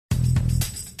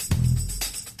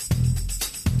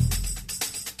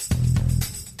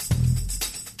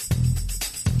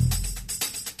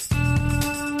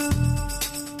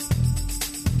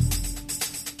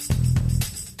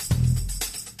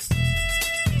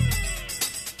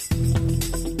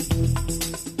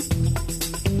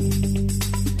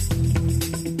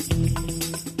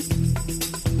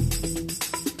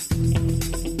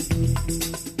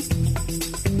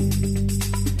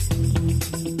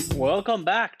welcome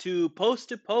back to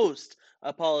Post.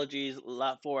 Apologies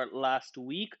for last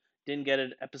week. Didn't get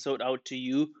an episode out to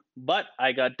you, but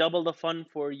I got double the fun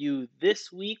for you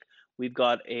this week. We've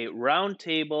got a round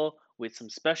table with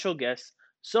some special guests.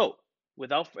 So,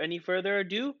 without any further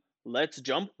ado, let's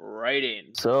jump right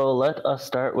in. So let us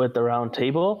start with the round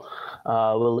table.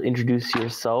 We'll introduce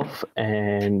yourself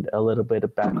and a little bit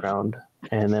of background,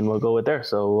 and then we'll go with there.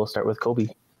 So we'll start with Kobe.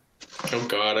 Oh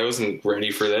God, I wasn't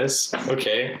ready for this.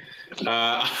 Okay.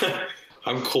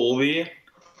 I'm Colby.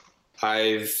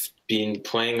 I've been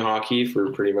playing hockey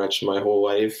for pretty much my whole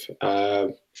life.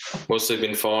 Mostly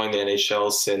been following the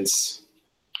NHL since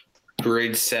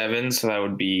grade 7, so that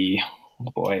would be,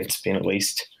 it's been at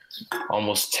least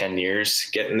almost 10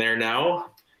 years getting there now.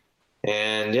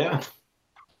 And yeah,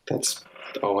 that's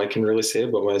all I can really say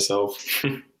about myself.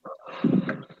 All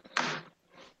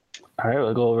right,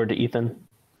 we'll go over to Ethan.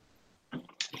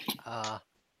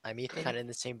 I'm Ethan, kind of in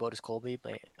the same boat as Colby,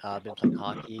 but I've been playing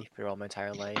hockey for all my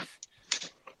entire life.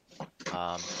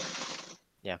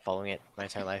 Following it my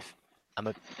entire life. I'm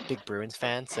a big Bruins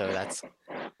fan, so that's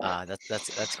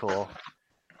cool.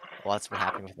 Lots been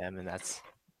happening with them, and that's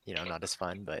not as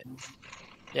fun, but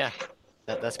yeah,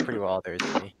 that's pretty well all there is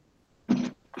to me.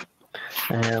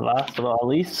 And last but not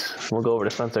least, we'll go over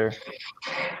to Spencer.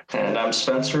 And I'm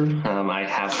Spencer. I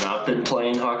have not been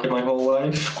playing hockey my whole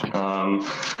life.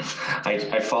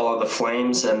 I follow the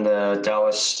Flames and the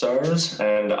Dallas Stars,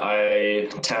 and I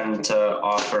tend to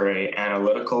offer a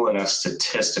analytical and a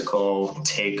statistical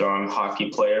take on hockey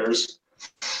players.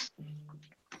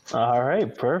 All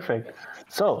right, perfect.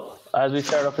 So as we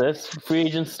start off this, free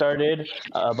agents started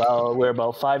we're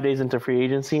about 5 days into free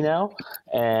agency now,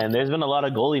 and there's been a lot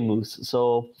of goalie moves.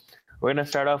 So we're going to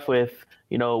start off with,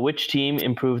 which team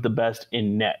improved the best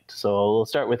in net. So we'll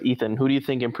start with Ethan. Who do you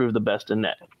think improved the best in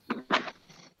net?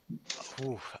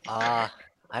 I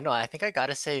don't know. I think I got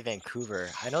to say Vancouver.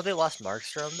 I know they lost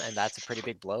Markstrom, and that's a pretty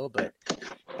big blow, but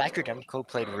Thatcher Demko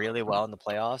played really well in the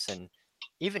playoffs, and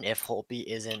even if Holtby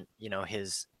isn't,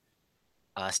 his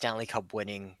Stanley Cup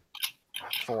winning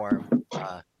form,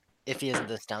 if he isn't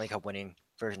the Stanley Cup winning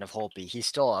version of Holtby, he's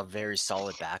still a very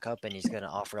solid backup, and he's going to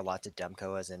offer a lot to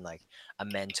Demko as in like a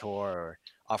mentor or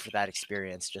offer that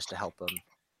experience just to help him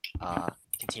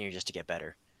continue just to get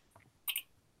better.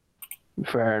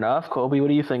 Fair enough. Kobe, what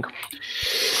do you think?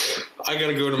 I got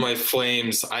to go to my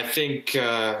Flames. I think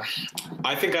I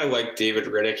liked David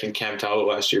Rittich and Cam Talbot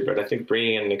last year, but I think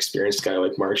bringing in an experienced guy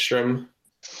like Markstrom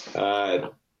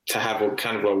to have a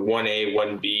kind of a 1A,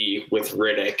 1B with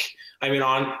Rittich. I mean,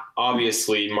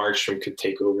 obviously Markstrom could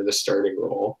take over the starting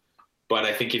role, but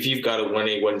I think if you've got a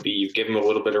 1A, 1B, you give him a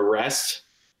little bit of rest,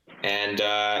 and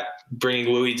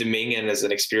bringing Louis Domingue in as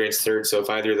an experienced third. So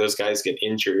if either of those guys get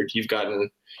injured, you've got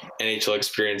an NHL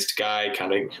experienced guy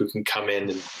kind of who can come in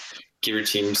and give your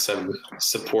team some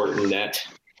support in net.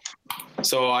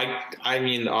 So I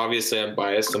mean, obviously I'm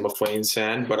biased. I'm a Flames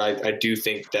fan, but I do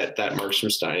think that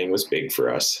Markstrom signing was big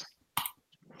for us.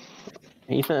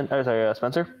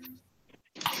 Spencer?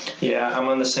 Yeah, I'm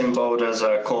on the same boat as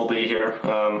Colby here.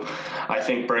 I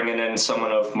think bringing in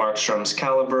someone of Markstrom's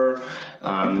caliber,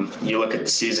 you look at the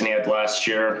season he had last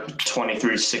year,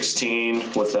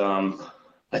 23-16 with,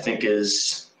 I think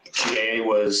his GA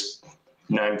was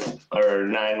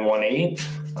 918.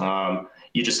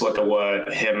 You just look at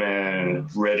what him and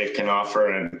Rittich can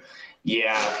offer, and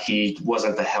yeah, he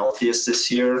wasn't the healthiest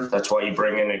this year. That's why you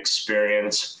bring in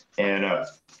experience and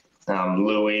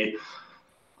Louis.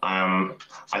 I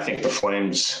think the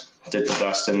Flames did the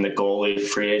best in the goalie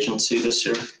free agency this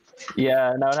year.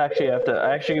 Yeah, and I actually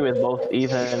agree with both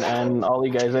Ethan and all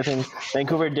you guys. I think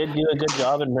Vancouver did do a good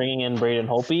job in bringing in Braden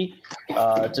Holtby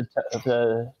to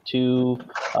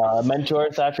mentor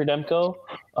Thatcher Demko.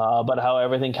 But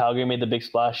however, I think Calgary made the big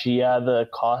splash. Yeah, the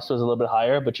cost was a little bit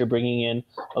higher, but you're bringing in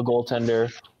a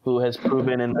goaltender who has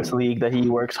proven in this league that he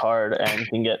works hard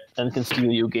and can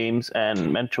steal you games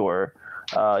and mentor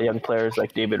young players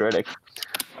like David Rittich.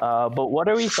 But what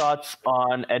are your thoughts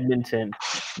on Edmonton?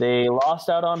 They lost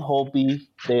out on Holtby.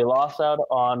 They lost out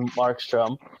on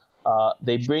Markstrom.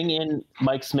 They bring in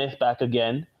Mike Smith back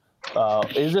again.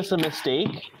 Is this a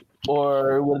mistake,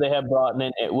 or would they have brought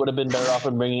in? It would have been better off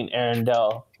in bringing Aaron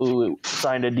Dell, who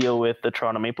signed a deal with the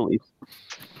Toronto Maple Leafs.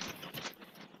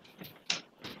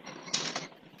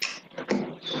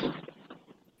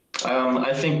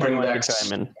 I think bring back.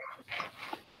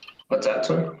 What's that,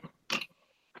 sir?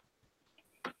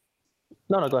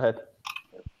 No, go ahead.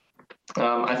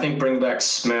 I think bring back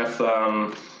Smith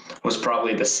was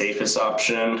probably the safest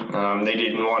option. They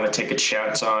didn't want to take a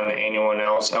chance on anyone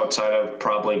else outside of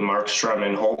probably Markstrom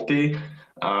and Holtby.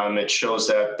 It shows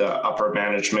that the upper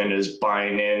management is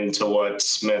buying into what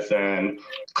Smith and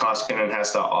Koskinen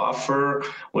has to offer,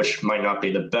 which might not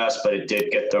be the best, but it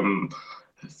did get them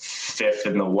 5th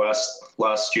in the West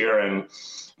last year. And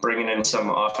bringing in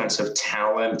some offensive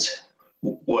talent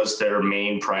was their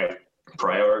main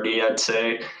priority, I'd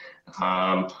say.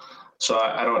 So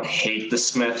I don't hate the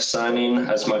Smith signing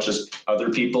as much as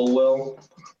other people will.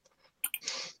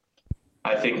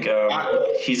 I think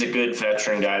he's a good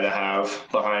veteran guy to have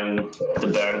behind the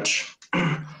bench,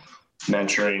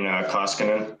 mentoring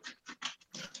Koskinen.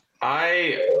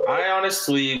 I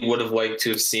honestly would have liked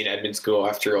to have seen Edmonds go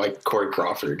after like Corey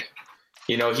Crawford.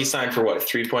 You know, he signed for what,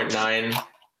 3.9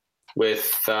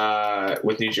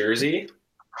 with New Jersey.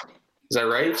 Is that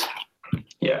right?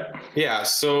 Yeah. Yeah.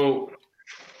 So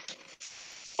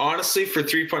honestly, for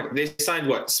they signed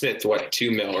what, Smith, what,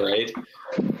 $2 million, right?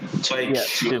 Like, Yeah,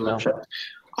 $2 million.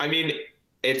 I mean,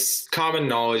 it's common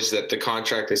knowledge that the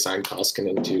contract they signed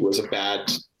Koskinen to was a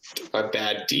bad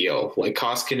deal. Like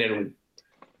Koskinen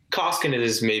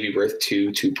is maybe worth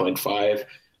 2.5.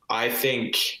 I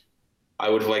think I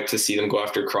would like to see them go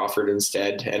after Crawford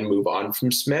instead and move on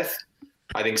from Smith.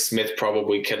 I think Smith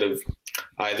probably could have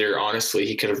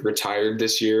he could have retired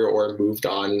this year or moved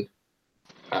on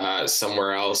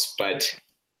somewhere else. But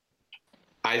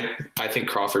I think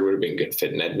Crawford would have been a good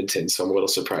fit in Edmonton, so I'm a little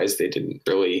surprised they didn't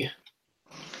really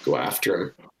go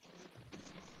after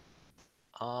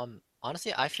him.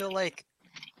 Honestly, I feel like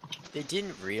they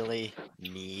didn't really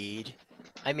need.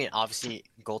 I mean, obviously,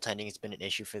 goaltending has been an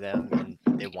issue for them, and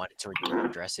they wanted to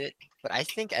address it. But I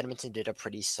think Edmonton did a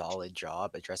pretty solid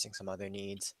job addressing some other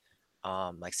needs,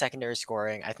 like secondary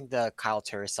scoring. I think the Kyle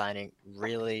Turris signing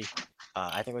really,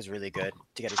 I think was really good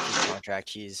to get a cheap contract.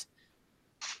 He's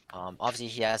obviously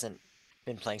he hasn't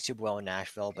been playing super well in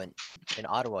Nashville, but in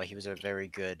Ottawa he was a very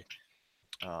good.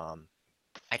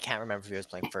 I can't remember if he was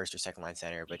playing first or second line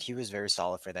center, but he was very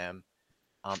solid for them.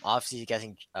 Obviously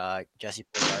getting Jesse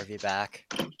Puljujarvi back,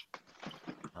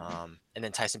 and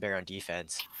then Tyson Barrie on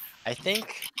defense. I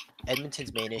think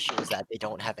Edmonton's main issue is that they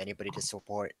don't have anybody to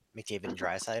support McDavid and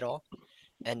Draisaitl.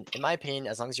 And in my opinion,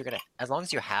 as long as you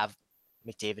have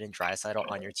McDavid and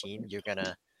Draisaitl on your team, you're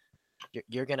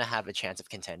gonna have a chance of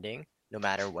contending no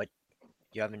matter what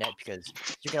you have in net, because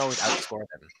you can always outscore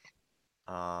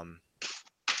them.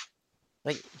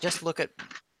 Like just look at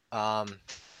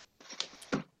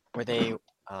where they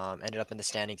ended up in the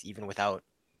standings even without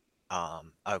a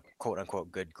quote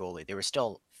unquote good goalie. They were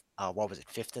still what was it,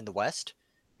 5th in the West?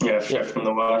 Yeah, 5th in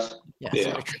the West. Yeah, so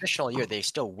in a traditional year they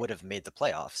still would have made the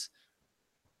playoffs.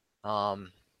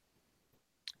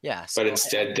 Yeah, so but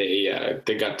instead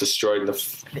they got destroyed in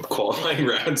the qualifying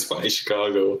rounds by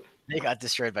Chicago. They got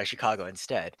destroyed by Chicago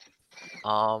instead.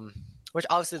 Which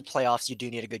obviously the playoffs you do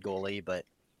need a good goalie, but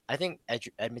I think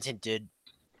Edmonton did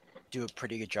do a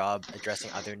pretty good job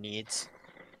addressing other needs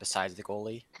besides the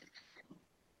goalie.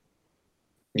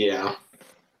 Yeah.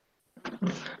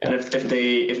 And if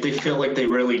they feel like they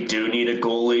really do need a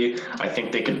goalie, I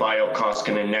think they could buy out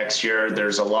Koskinen next year.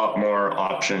 There's a lot more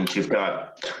options. You've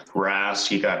got Rask,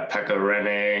 you got Pekka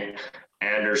Rinne,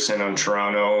 Anderson on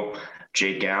Toronto,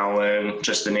 Jake Allen,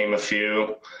 just to name a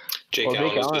few. Jake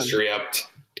Allen was just re-upped.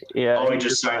 Yeah. Oh, he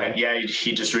just signed it. Yeah,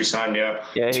 he just re-signed. Yeah.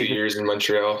 2 years in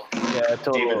Montreal. Yeah,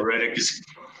 totally. David Riddick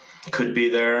could be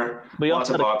there. Lots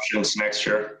of options next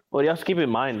year. Well, you have to keep in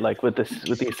mind, like with the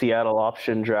Seattle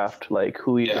option draft, like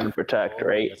who you can protect,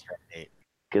 right? That's right.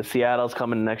 Because Seattle's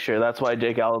coming next year. That's why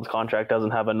Jake Allen's contract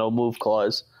doesn't have a no move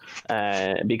clause,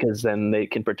 because then they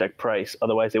can protect Price.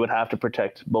 Otherwise, they would have to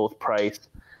protect both Price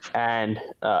and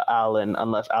Allen,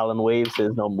 unless Allen waives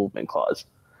his no movement clause.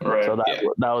 Right. So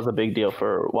that was a big deal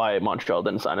for why Montreal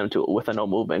didn't sign him with a no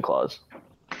movement clause.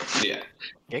 Yeah.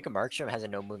 Jacob Markstrom has a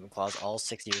no movement clause all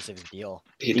 6 years of his deal.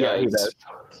 He does.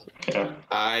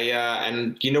 Yeah.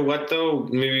 And you know what though?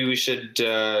 Maybe we should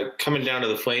coming down to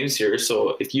the Flames here.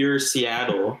 So if you're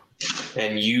Seattle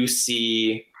and you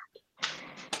see,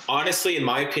 honestly, in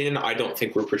my opinion, I don't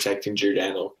think we're protecting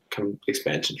Giordano come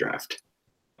expansion draft.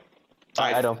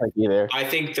 I don't think either. I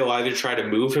think they'll either try to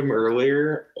move him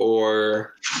earlier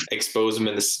or expose him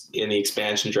in the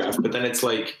expansion draft. But then it's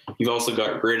like you've also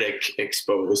got Riddick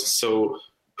exposed. So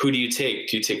who do you take?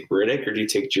 Do you take Riddick or do you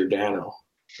take Giordano?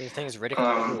 The thing is,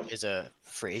 Riddick is a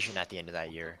free agent at the end of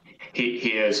that year. He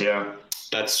is, yeah.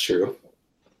 That's true.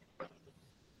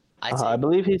 I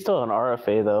believe he's still an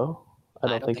RFA though. I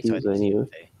don't think he's a youth.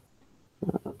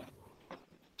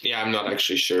 Yeah, I'm not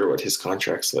actually sure what his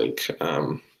contract's like.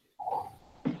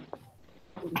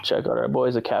 Check out our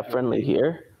boys at Cap Friendly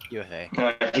here. UFA.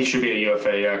 He should be a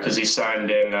UFA, yeah, because he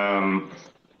signed in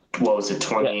what was it,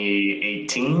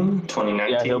 2018, 2019?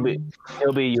 Yeah, he'll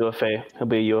be UFA. He'll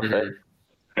be a UFA. Mhm.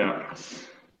 Yeah.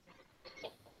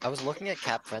 I was looking at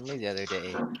Cap Friendly the other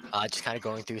day, just kind of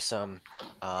going through some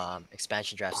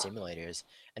expansion draft simulators,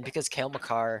 and because Cale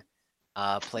Makar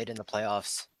played in the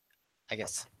playoffs, I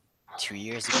guess 2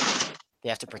 years ago, they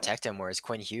have to protect him, whereas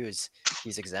Quinn Hughes,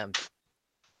 he's exempt.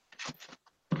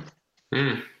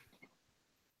 Mm.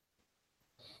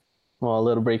 Well, a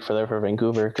little break for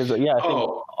Vancouver because I think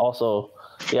also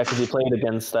because he played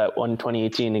against that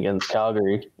 2018 against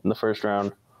Calgary in the first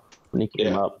round when he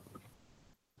came up.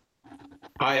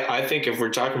 I think if we're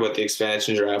talking about the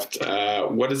expansion draft,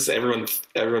 what is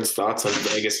everyone's thoughts on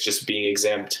Vegas just being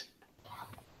exempt?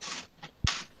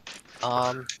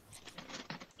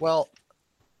 Well,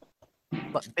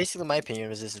 basically my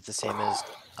opinion is the same as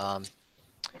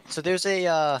so there's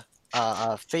a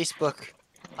Facebook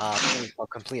called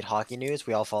Complete Hockey News.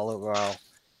 We all follow. We're all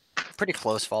pretty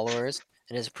close followers,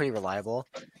 and it's pretty reliable.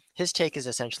 His take is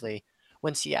essentially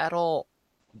when Seattle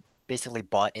basically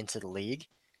bought into the league,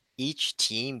 each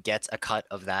team gets a cut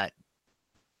of that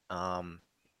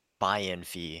buy-in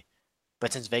fee,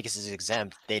 but since Vegas is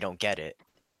exempt, they don't get it.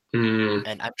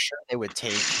 And I'm sure they would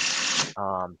take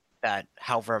that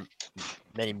however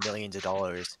many millions of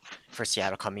dollars for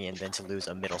Seattle coming in than to lose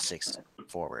a middle six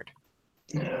forward.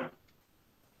 Yeah.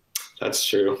 That's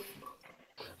true.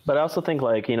 But I also think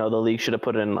the league should have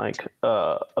put in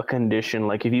a condition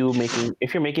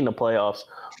if you're making the playoffs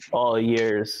all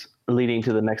years leading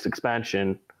to the next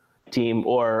expansion team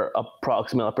or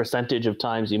approximately a percentage of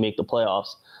times you make the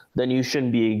playoffs, then you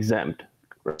shouldn't be exempt,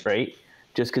 right?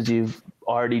 Just because you've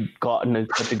already gotten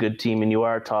such a good team and you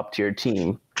are a top tier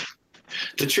team.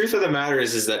 The truth of the matter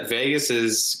is that Vegas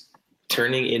is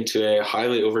turning into a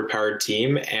highly overpowered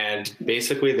team, and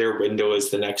basically their window is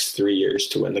the next 3 years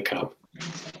to win the cup.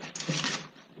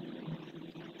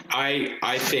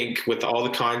 I think with all the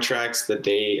contracts that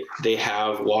they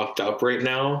have locked up right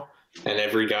now, and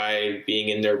every guy being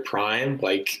in their prime,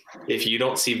 if you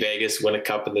don't see Vegas win a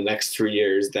cup in the next 3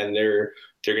 years, then they're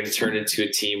going to turn into a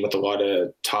team with a lot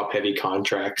of top heavy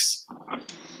contracts,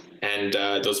 and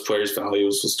those players'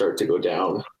 values will start to go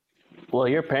down. Well,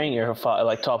 you're paying your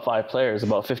top 5 players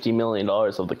about $50 million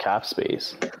of the cap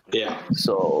space. Yeah.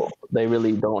 So they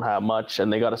really don't have much,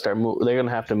 and they got to start. They're going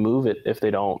to have to move it if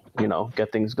they don't,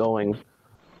 get things going.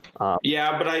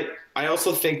 Yeah, but I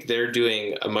also think they're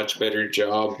doing a much better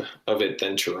job of it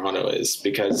than Toronto is,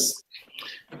 because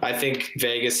I think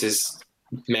Vegas has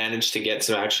managed to get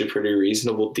some actually pretty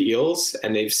reasonable deals,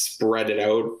 and they've spread it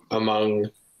out among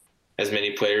as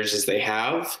many players as they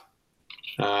have.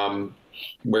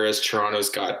 Whereas Toronto's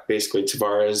got basically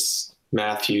Tavares,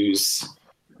 Matthews,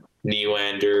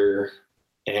 Nylander,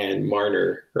 and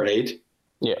Marner, right?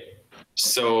 Yeah.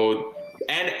 So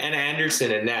and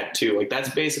Anderson and net too.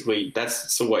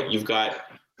 So what you've got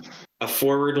a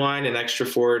forward line, an extra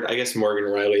forward. I guess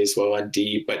Morgan Riley as well on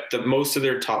D, but most of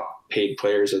their top paid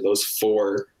players are those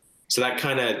 4. So that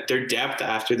kind of their depth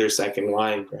after their second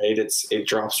line, right? It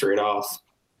drops right off.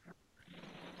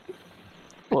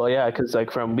 Well, yeah, because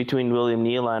from between William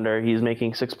Nylander, he's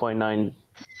making 6.9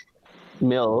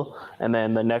 mil, and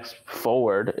then the next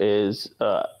forward is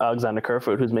Alexander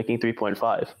Kerfoot, who's making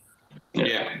 3.5.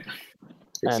 Yeah.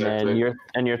 Exactly.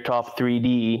 And your top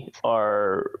 3D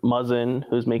are Muzzin,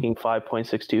 who's making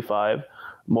 5.625.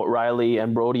 Riley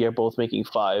and Brody are both making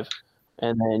 5,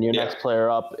 and then your next player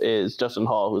up is Justin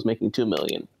Hall, who's making $2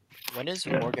 million. When is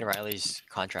Morgan Riley's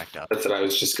contract up? That's what I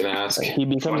was just going to ask. He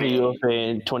becomes a UFA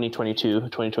in 2022,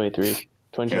 2023.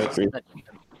 2023.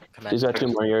 He's got 2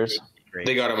 more years.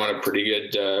 They got him on a pretty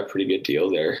good deal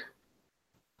there.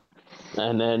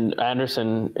 And then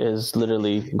Anderson is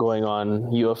literally going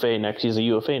on UFA next. He's a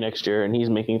UFA next year, and he's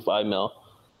making $5 million.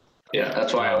 Yeah,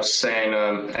 that's why I was saying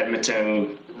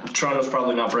Edmonton. Toronto's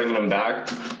probably not bringing him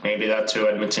back. Maybe that's who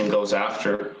Edmonton goes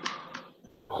after.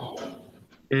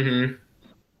 Mm-hmm.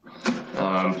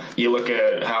 You look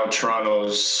at how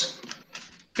Toronto's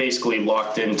basically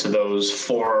locked into those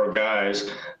 4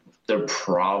 guys. They're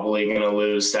probably going to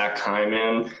lose Zach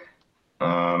Hyman.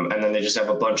 And then they just have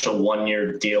a bunch of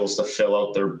 1-year deals to fill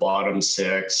out their bottom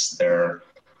 6, their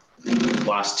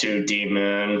last 2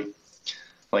 D-men.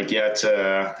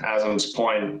 To Azam's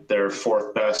point, their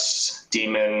 4th best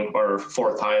D-man or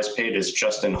 4th highest paid is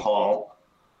Justin Hall.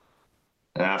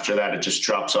 And after that, it just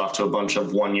drops off to a bunch of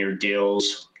 1-year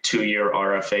deals, 2-year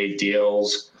RFA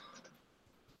deals.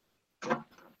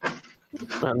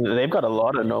 They've got a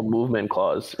lot of no movement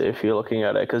clause if you're looking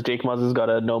at it, because Jake Muzzin's got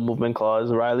a no movement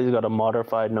clause, Riley's got a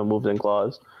modified no movement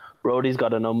clause, Brody's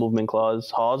got a no movement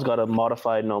clause, Hall's got a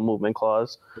modified no movement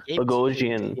clause,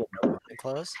 Bogosian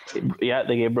clause? Yeah,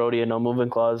 they gave Brody a no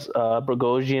movement clause.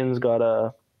 Bogosian's got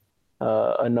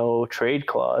a no trade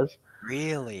clause.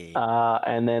 Really?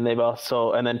 And then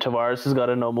Tavares has got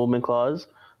a no movement clause.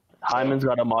 Hyman's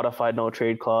got a modified no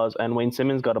trade clause, and Wayne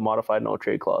Simmons got a modified no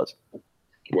trade clause.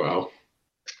 Wow.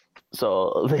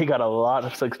 So they got a lot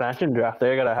of expansion draft.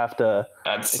 They're gonna have to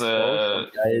That's expose those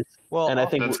guys. Well, And I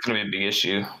think that's gonna be a big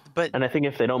issue. but And I think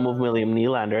if they don't move William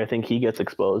Nylander, I think he gets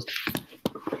exposed.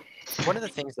 one of the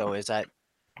things though is that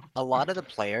a lot of the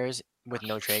players with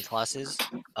no trade clauses,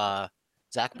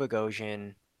 Zach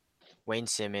Bogosian, Wayne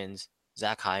Simmons,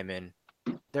 Zach Hyman,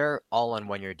 they're all on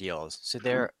 1-year deals, so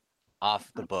they're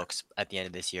off the books at the end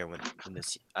of this year when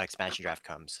this expansion draft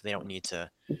comes. So they don't need to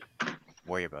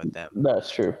worry about them.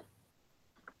 That's true.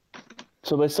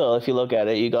 So, but still, if you look at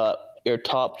it, you got 5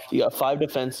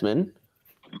 defensemen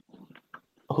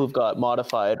who've got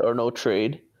modified or no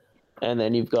trade, and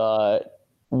then you've got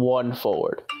 1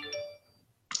 forward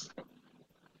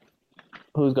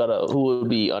who would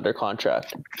be under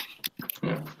contract.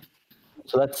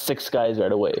 So that's 6 guys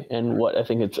right away, and I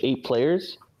think it's 8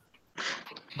 players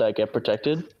that get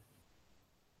protected.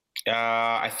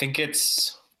 I think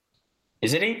is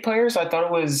it 8 players? I thought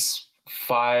it was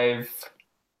 5.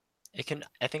 I think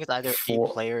it's either 4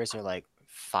 8 players or like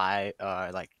 5,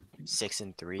 like 6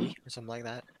 and 3 or something like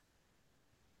that.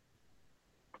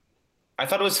 I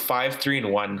thought it was 5, 3,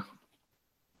 and 1.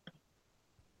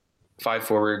 5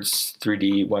 forwards,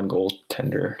 3D, 1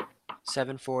 goaltender.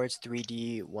 7 forwards,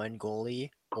 3D, 1 goalie,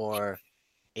 or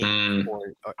 8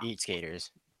 forward, or 8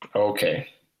 skaters. Okay.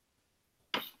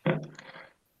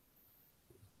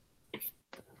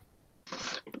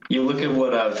 You look at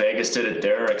what Vegas did at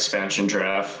their expansion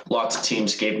draft. Lots of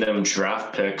teams gave them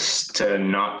draft picks to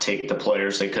not take the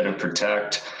players they couldn't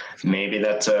protect. Maybe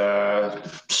that's a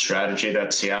strategy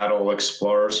that Seattle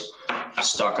explores.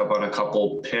 Stock up on a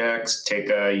couple picks, take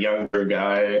a younger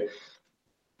guy.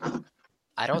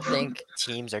 I don't think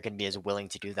teams are going to be as willing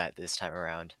to do that this time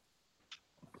around.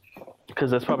 Because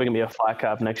that's probably going to be a flat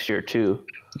cap next year, too.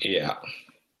 Yeah.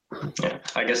 Yeah,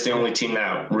 I guess the only team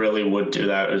that really would do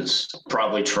that is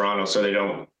probably Toronto, so they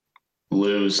don't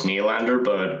lose Nylander,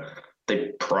 but they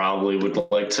probably would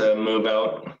like to move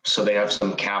out, so they have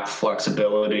some cap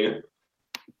flexibility.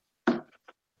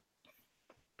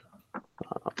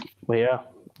 But yeah,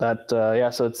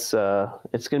 so it's going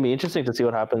to be interesting to see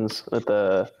what happens with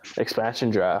the expansion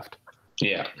draft.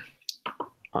 Yeah.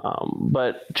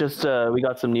 But just we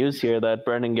got some news here that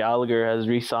Brendan Gallagher has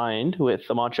re-signed with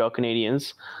the Montreal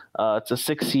Canadiens. It's a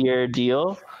 6-year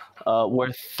deal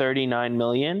worth $39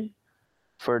 million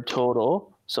for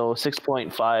total, so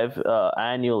 6.5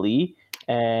 annually,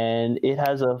 and it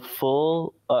has a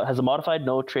modified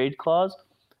no trade clause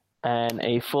and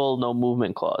a full no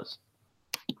movement clause.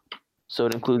 So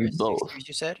it includes both. 6 years,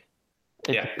 you said?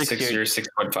 Yeah, 6 years,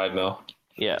 6.5 mil.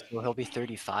 Yeah. Well, he'll be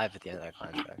 35 at the end of that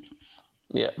contract.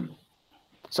 Yeah.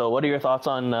 So, what are your thoughts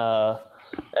on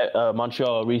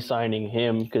Montreal re-signing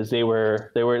him? Because they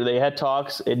had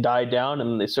talks, it died down,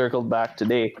 and they circled back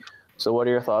today. So, what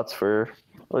are your thoughts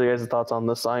on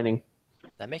the signing?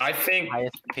 That makes I think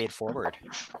highest paid forward.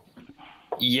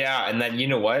 Yeah, and then you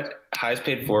know what? Highest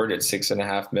paid forward at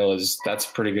 6.5 mil that's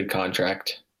a pretty good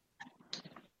contract.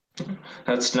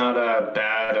 That's not a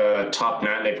bad top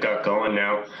 9 they've got going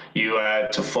now. You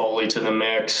add Toffoli to the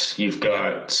mix. You've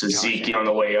got Suzuki on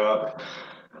the way up.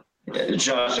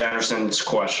 Josh Anderson's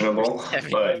questionable,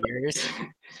 but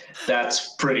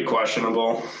that's pretty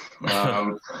questionable.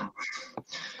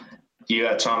 You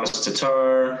got Thomas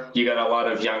Tatar. You got a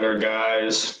lot of younger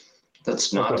guys.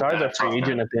 That's not Tatar's a free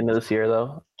agent at the end of this year,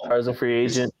 though. Tatar's a free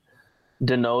agent.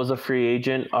 Deneau's a free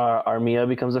agent. Armia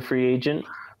becomes a free agent.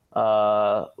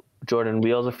 Jordan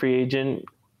Wheel's a free agent.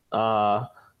 Perry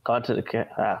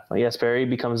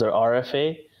becomes their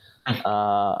RFA.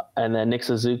 And then Nick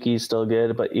Suzuki's still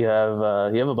good, but you have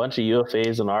a bunch of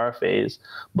UFAs and RFAs.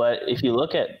 But if you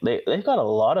look at they've got a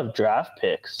lot of draft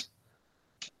picks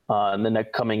in the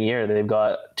next coming year. They've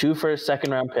got 2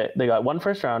 second round pick. They got 1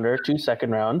 first rounder, 2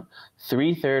 second round,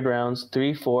 3 third rounds,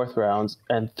 3 fourth rounds,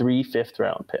 and 3 fifth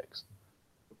round picks.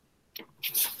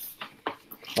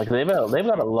 Like they've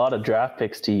got a lot of draft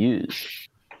picks to use.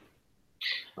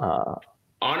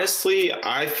 Honestly,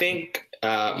 I think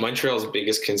Montreal's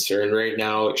biggest concern right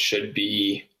now should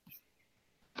be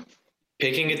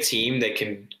picking a team that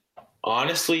can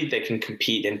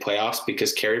compete in playoffs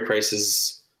because Carey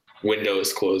Price's window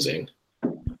is closing.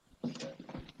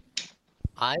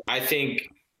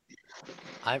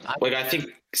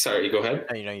 Sorry, go ahead.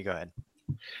 No, you go ahead.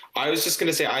 I was just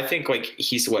gonna say, I think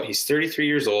he's 33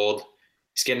 years old.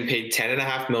 He's getting paid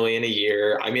 $10.5 million a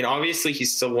year. I mean, obviously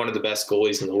he's still one of the best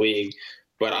goalies in the league,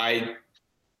 but I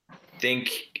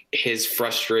think his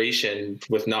frustration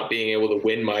with not being able to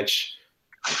win much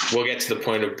will get to the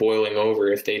point of boiling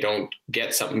over if they don't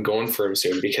get something going for him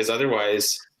soon, because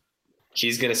otherwise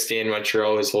he's going to stay in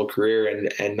Montreal his whole career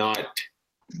and not,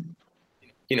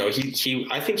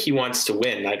 I think he wants to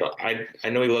win. I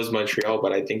know he loves Montreal,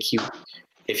 but I think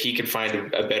if he could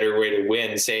find a better way to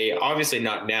win, say, obviously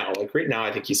not now, like right now,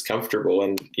 I think he's comfortable,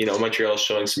 and, Montreal is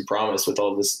showing some promise with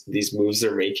all these moves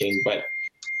they're making, but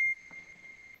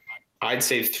I'd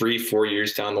say 3-4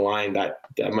 years down the line, that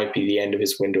might be the end of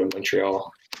his window in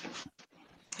Montreal.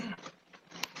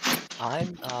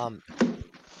 I'm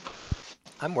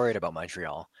worried about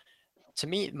Montreal. To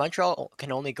me, Montreal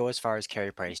can only go as far as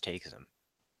Carey Price takes them.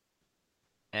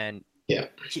 And yeah,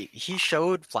 he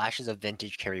showed flashes of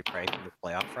vintage Carey Price in the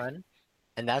playoff run,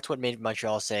 and that's what made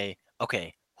Montreal say,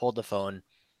 okay, hold the phone.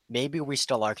 Maybe we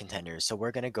still are contenders, so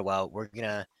we're going to go out, we're going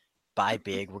to buy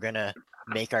big, we're going to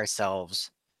make ourselves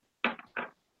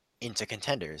into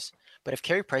contenders. But if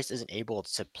Carey Price isn't able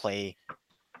to play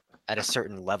at a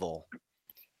certain level,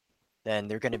 then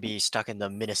they're going to be stuck in the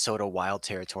Minnesota Wild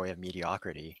territory of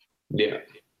mediocrity. Yeah.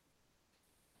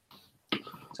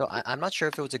 So I'm not sure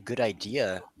if it was a good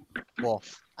idea. Well,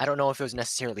 I don't know if it was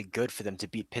necessarily good for them to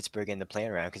beat Pittsburgh in the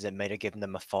play-in round, because it might have given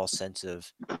them a false sense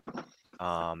of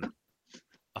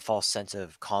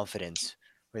confidence,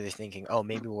 where they're thinking, oh,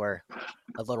 maybe we're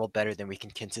a little better than we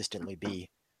can consistently be.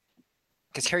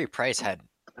 Because Carey Price had,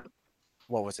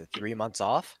 3 months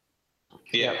off?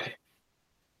 Yeah.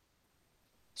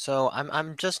 So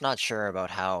I'm just not sure about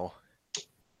how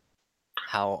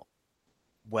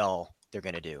well they're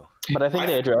going to do. But I think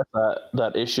they addressed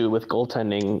that issue with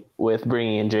goaltending with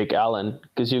bringing in Jake Allen,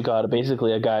 because you've got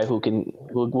basically a guy who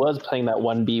was playing that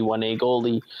 1B, 1A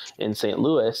goalie in St.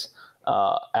 Louis,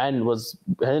 and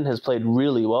has played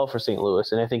really well for St.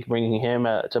 Louis. And I think bringing him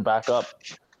to back up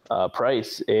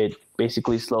Price, it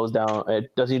basically slows down.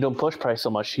 You don't push Price so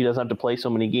much. He doesn't have to play so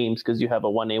many games because you have a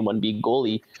 1A, 1B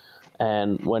goalie.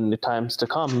 And when the time's to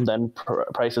come, then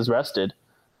Price is rested.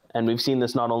 And we've seen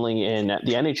this not only in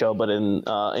the NHL, but in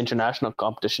international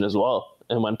competition as well.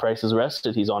 And when Price is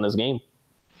rested, he's on his game.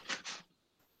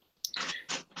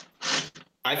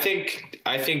 I think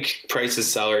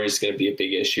Price's salary is going to be a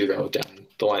big issue, though, down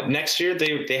the line. Next year,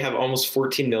 they have almost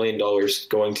 $14 million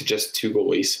going to just 2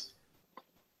 goalies.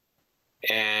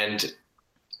 And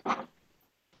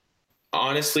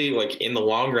honestly, like in the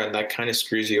long run, that kind of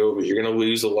screws you over. You're going to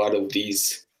lose a lot of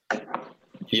these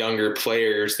younger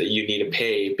players that you need to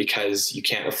pay because you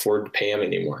can't afford to pay them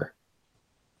anymore.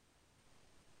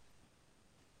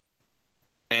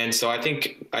 And so I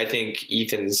think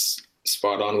Ethan's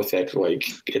spot on with it. Like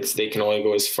they can only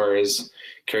go as far as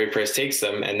Carey Price takes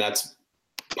them, and that's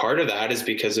part of that is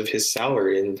because of his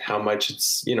salary and how much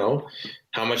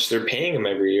how much they're paying him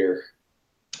every year.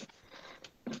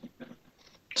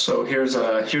 So here's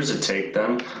a take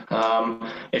then.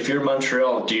 If you're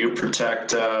Montreal, do you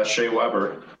protect Shea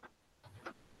Weber?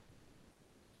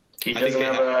 He doesn't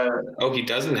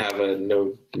have a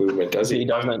no movement, does he? He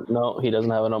doesn't. No, he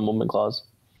doesn't have a no movement clause.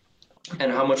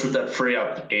 And how much would that free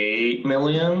up? $8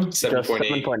 million?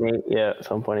 7.8. 7.8. Yeah,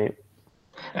 7.8.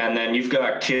 And then you've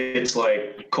got kids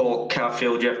like Cole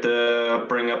Caulfield you have to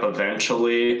bring up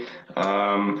eventually.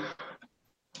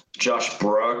 Josh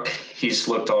Brook, he's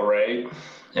looked all right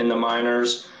in the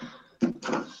minors.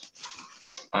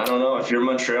 I don't know. If you're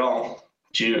Montreal,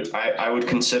 I would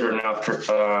consider not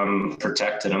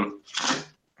protecting him.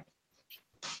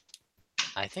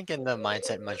 I think in the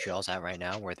mindset Montreal's at right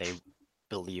now, where they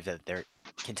believe that they're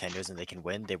contenders and they can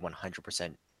win, they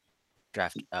 100%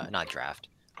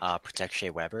 protect Shea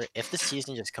Weber. If the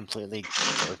season just completely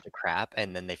goes to crap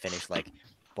and then they finish like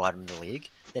bottom of the league,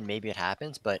 then maybe it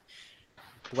happens. But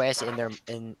the way I see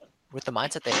with the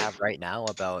mindset they have right now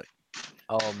about,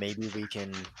 oh, maybe we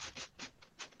can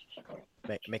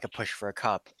make a push for a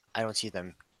cup, I don't see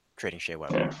them trading Shea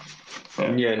Weber.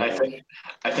 Yeah. No.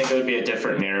 I think it would be a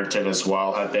different narrative as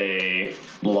well had they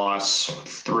lost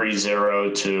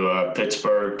 3-0 to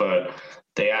Pittsburgh, but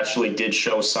they actually did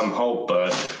show some hope.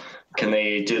 But can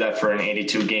they do that for an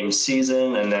 82-game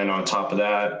season, and then on top of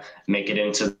that, make it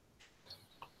into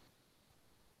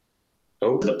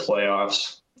the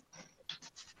playoffs?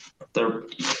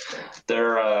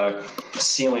 Their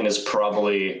ceiling is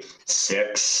probably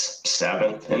 6,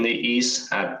 7 in the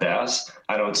East at best.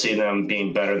 I don't see them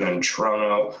being better than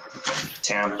Toronto,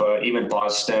 Tampa, even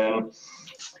Boston.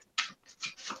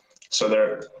 So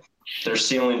their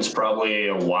ceiling is probably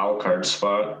a wild card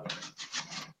spot.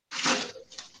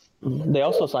 They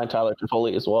also signed Tyler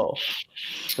Toffoli as well.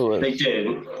 They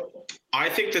did. I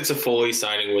think that Toffoli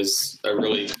signing was a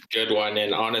really good one,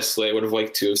 and honestly, I would have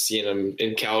liked to have seen him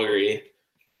in Calgary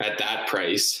at that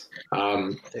price.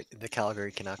 The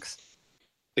Calgary Canucks.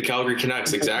 The Calgary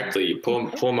Canucks, exactly. You pull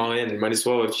them all in. Might as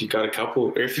well, if you got a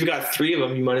couple, or if you got 3 of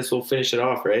them, you might as well finish it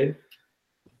off, right?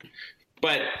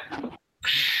 But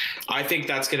I think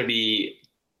that's going to be,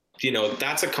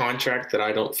 that's a contract that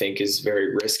I don't think is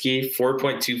very risky.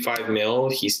 4.25 mil.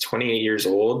 He's 28 years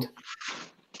old.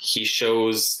 He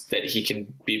shows that he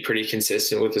can be pretty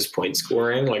consistent with his point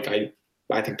scoring. Like I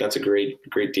think that's a great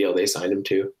deal they signed him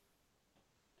to.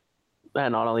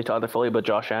 And not only Todd Toffoli, but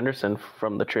Josh Anderson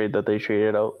from the trade that they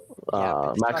traded out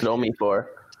Max Domi for.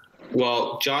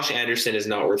 Well, Josh Anderson is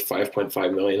not worth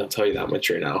 $5.5 million. I'll tell you that much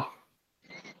right now.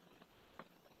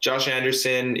 Josh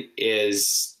Anderson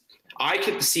is. I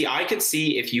could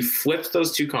see if you flipped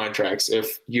those 2 contracts,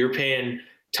 if you're paying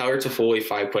Tyler Toffoli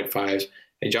 5.5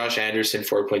 and Josh Anderson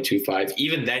 4.25,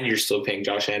 even then you're still paying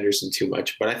Josh Anderson too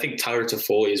much. But I think Tyler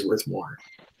Toffoli is worth more.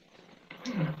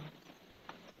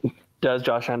 Does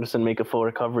Josh Anderson make a full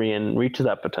recovery and reach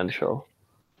that potential?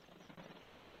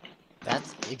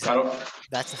 That's exactly.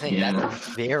 That's the thing. Yeah. That's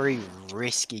a very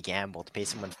risky gamble to pay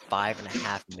someone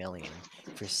 $5.5 million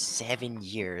for 7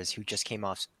 years who just came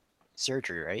off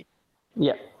surgery, right?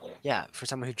 Yeah. Yeah, for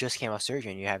someone who just came off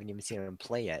surgery and you haven't even seen him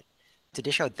play yet, to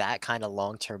dish out that kind of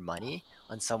long-term money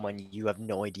on someone you have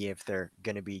no idea if they're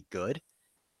gonna be good,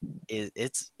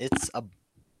 it's a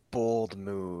bold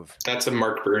move. That's a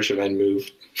Marc Bergevin move.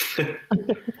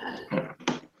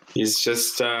 He's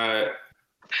just honestly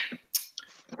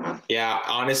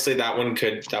that one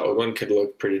could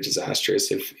look pretty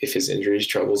disastrous if his injuries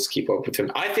troubles keep up with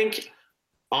him. I think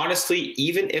honestly,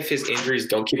 even if his injuries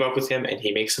don't keep up with him and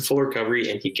he makes a full recovery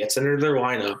and he gets into their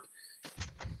lineup,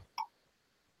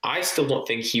 I still don't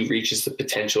think he reaches the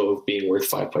potential of being worth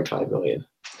 $5.5 million.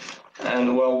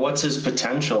 And well, what's his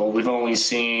potential? We've only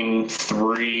seen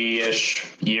 3-ish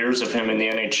years of him in the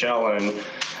NHL, and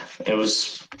it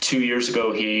was 2 years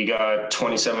ago he got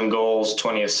 27 goals,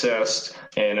 20 assists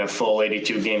in a full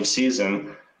 82 game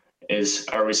season.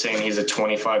 Are we saying he's a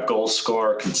 25 goal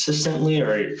scorer consistently,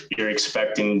 or you're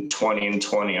expecting 20 and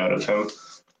 20 out of him?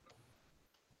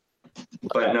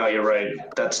 But no, you're right.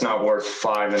 That's not worth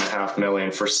 $5.5 million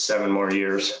for 7 more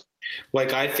years.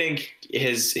 Like, I think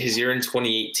his year in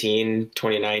 2018,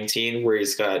 2019, where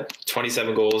he's got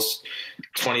 27 goals,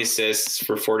 20 assists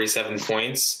for 47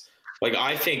 points. Like,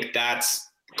 I think that's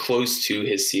close to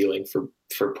his ceiling for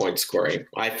point scoring.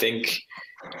 I think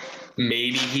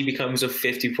maybe he becomes a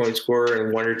 50-point scorer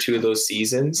in 1 or 2 of those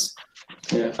seasons.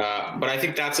 Yeah. But I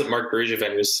think that's what Marc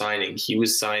Bergevin was signing. He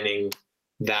was signing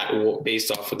that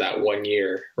based off of that 1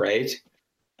 year, right?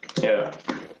 Yeah.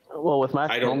 Well, with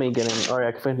Max Domi getting,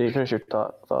 I can finish your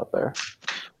thought there.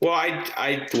 Well,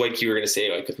 I like you were gonna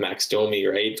say, like with Max Domi,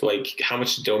 right? Like, how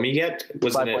much did Domi get?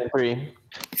 Wasn't 5.3.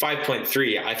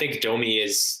 5.3. I think Domi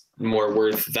is more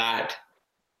worth that.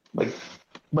 Like,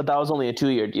 but that was only a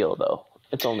 2-year deal, though.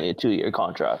 It's only a 2-year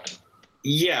contract.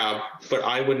 Yeah, but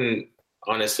I wouldn't,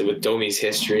 honestly, with Domi's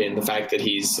history and the fact that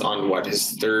he's on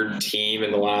his 3rd team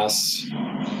in the last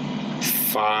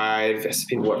 5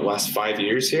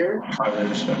 years here. 5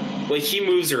 years. Like, he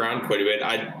moves around quite a bit.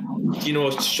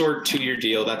 A short 2-year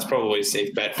deal, that's probably a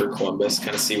safe bet for Columbus,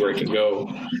 kind of see where it can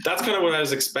go. That's kind of what I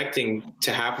was expecting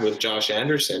to happen with Josh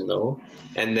Anderson, though.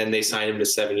 And then they signed him to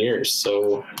 7 years.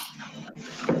 So,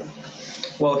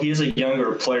 well, he's a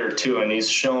younger player too, and he's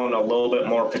shown a little bit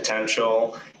more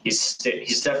potential. He's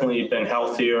definitely been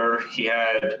healthier. He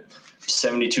had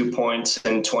 72 points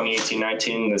in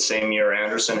 2018-19, the same year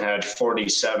Anderson had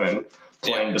 47,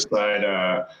 playing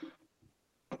beside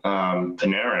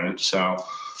Panarin. So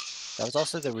that was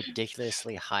also the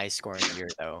ridiculously high scoring year,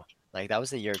 though. Like, that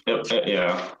was the year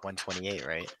 128,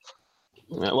 right?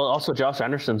 Yeah, well, also Josh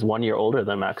Anderson's 1 year older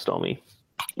than Max Domi.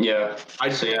 Yeah,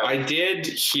 I did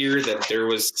hear that there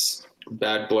was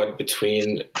bad blood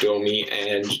between Domi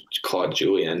and Claude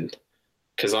Julien,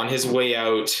 because on his way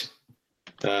out,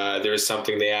 there was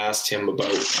something they asked him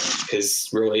about his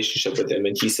relationship with him,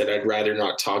 and he said, "I'd rather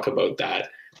not talk about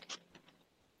that."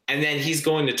 And then he's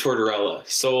going to Tortorella,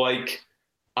 so like,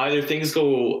 either things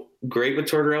go great with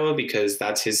Tortorella because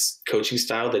that's his coaching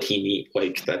style that he needs,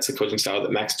 like that's the coaching style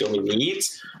that Max Domi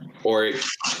needs, or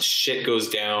shit goes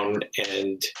down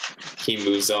and he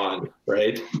moves on,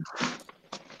 right?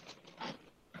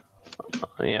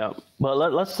 Yeah, but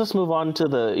let's just move on to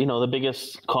the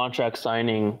biggest contract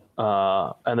signing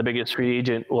and the biggest free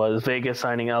agent was Vegas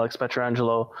signing Alex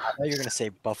Pietrangelo. I thought you were gonna say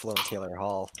Buffalo and Taylor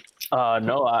Hall.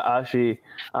 No, I'm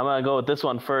gonna go with this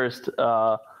one first.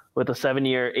 With a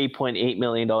 7-year, $8.8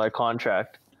 million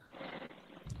contract.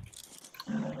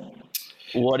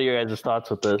 What are your guys' thoughts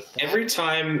with this? Every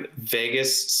time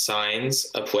Vegas signs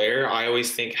a player, I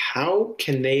always think, how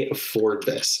can they afford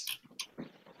this?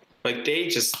 Like they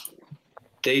just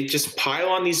pile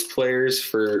on these players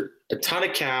for a ton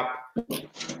of cap,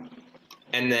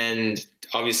 and then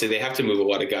obviously they have to move a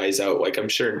lot of guys out. Like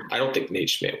I don't think Nate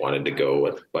Schmidt wanted to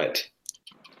go, but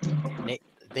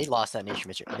They lost that Nate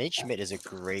Schmidt. Nate Schmidt is a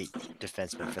great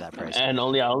defenseman for that price. And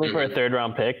only for a third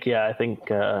round pick. Yeah, I think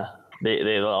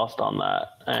they lost on that.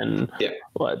 And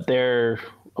they're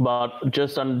about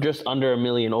just under $1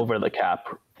 million over the cap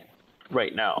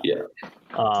right now. Yeah.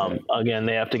 Again,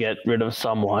 they have to get rid of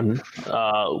someone.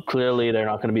 Clearly, they're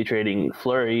not going to be trading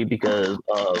Fleury because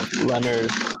of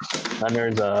Leonard's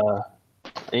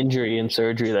injury and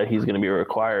surgery that he's going to be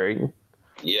requiring.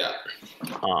 Yeah.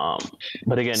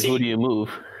 But again, who do you move?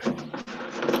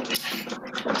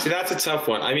 See, that's a tough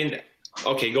one. I mean,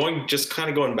 okay, going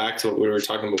back to what we were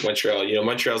talking about Montreal. You know,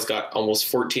 Montreal's got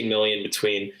almost $14 million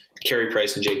between Carey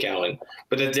Price and Jake Allen.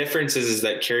 But the difference is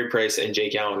that Carey Price and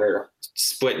Jake Allen are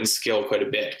split in skill quite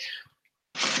a bit.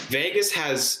 Vegas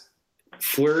has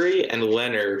Fleury and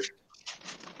Leonard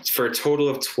for a total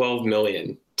of $12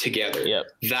 million together. Yep.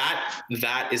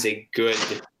 That is a good.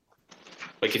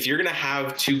 Like, if you're going to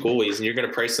have two goalies and you're going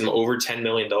to price them over $10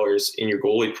 million in your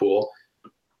goalie pool,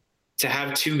 to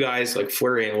have two guys like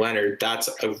Fleury and Leonard, that's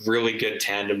a really good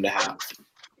tandem to have.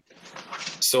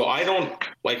 So I don't,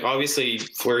 like, obviously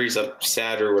Fleury's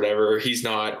upset or whatever, or he's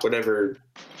not, whatever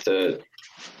the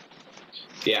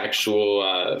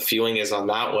actual feeling is on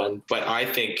that one. But I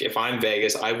think if I'm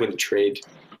Vegas, I wouldn't trade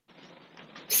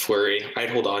Fleury. I'd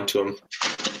hold on to him.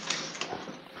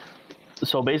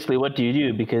 So basically, what do you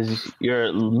do? Because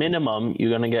your minimum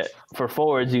you're gonna get for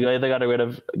forwards, you either got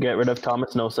to get rid of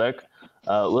Thomas Nosek,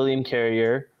 William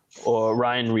Carrier, or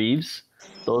Ryan Reeves.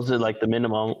 Those are like the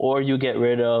minimum. Or you get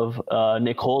rid of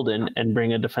Nick Holden and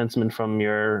bring a defenseman from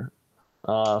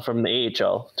from the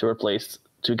AHL to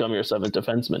become your seventh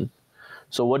defenseman.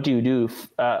 So what do you do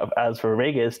as for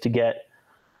Vegas to get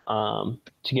on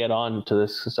to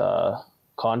this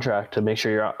contract to make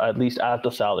sure you're at least at the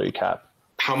salary cap?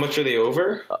 How much are they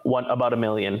over? About $1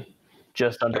 million,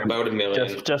 just under about $1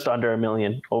 million, just under $1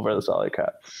 million over the salary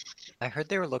cap. I heard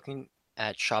they were looking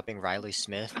at shopping Riley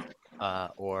Smith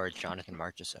or Jonathan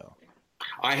Marchessault.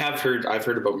 I've heard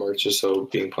about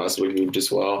Marchessault being possibly moved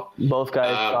as well. Both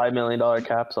guys $5 million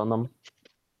caps on them.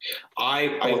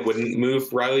 I wouldn't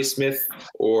move Riley Smith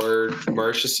or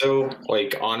Marchessault.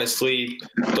 Like, honestly,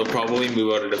 they'll probably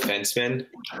move out a defenseman.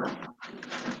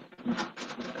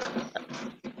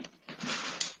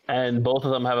 And both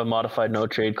of them have a modified no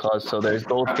trade clause, so there's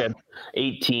both get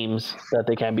 8 teams that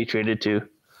they can be traded to.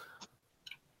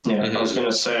 Yeah, I was going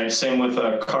to say, same with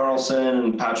Carlson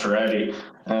and Pacioretty.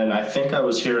 And I think I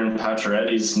was hearing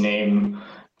Pacioretty's name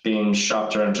being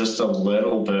shopped around just a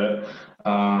little bit.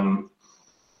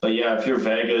 But yeah, if you're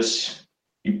Vegas,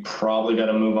 you probably got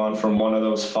to move on from one of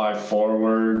those 5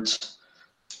 forwards.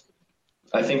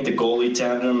 I think the goalie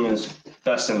tandem is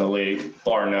best in the league,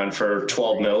 bar none. For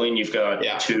 $12 million, you've got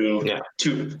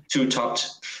two top,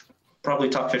 probably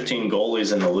top 15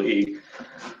 goalies in the league.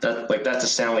 That's a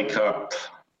Stanley Cup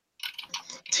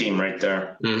team right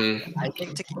there. Mm-hmm. I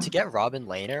think to get Robin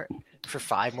Lehner for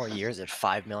 5 more years at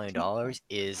 $5 million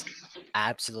is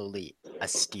absolutely a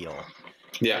steal.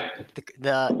 Yeah.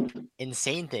 The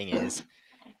insane thing is,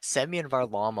 Semyon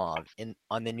Varlamov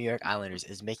on the New York Islanders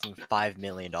is making $5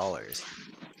 million.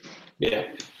 Yeah.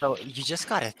 So you just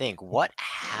got to think, what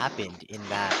happened in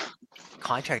that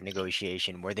contract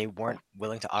negotiation where they weren't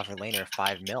willing to offer Lehner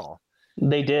 $5 million?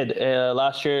 They did.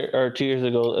 Last year or 2 years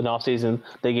ago in offseason,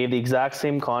 they gave the exact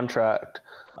same contract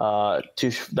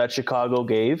that Chicago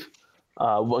gave,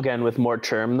 again with more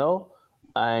term though,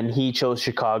 and he chose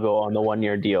Chicago on the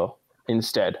 1-year deal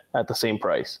instead at the same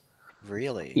price.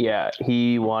 Really? Yeah,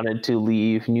 he wanted to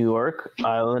leave New York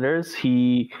Islanders.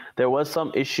 There was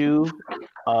some issue.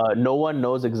 No one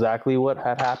knows exactly what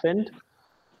had happened,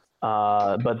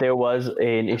 but there was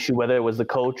an issue, whether it was the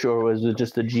coach or was it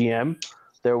just the GM.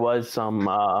 There was some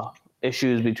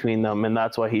issues between them, and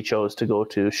that's why he chose to go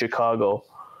to Chicago.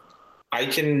 I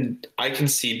can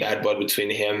see bad blood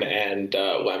between him and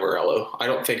Lamoriello. I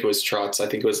don't think it was Trotz. I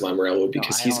think it was Lamoriello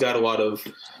because he's got a lot of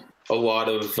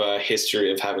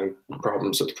history of having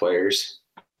problems with players.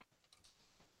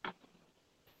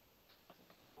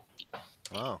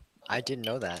 Oh, I didn't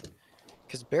know that.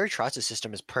 Because Barry Trotz's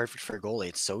system is perfect for a goalie.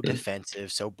 It's so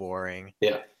defensive, so boring.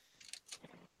 Yeah.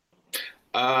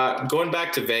 Going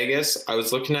back to Vegas, I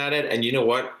was looking at it, and you know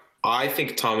what? I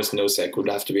think Thomas Nosek would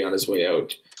have to be on his way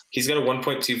out. He's got a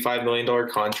 $1.25 million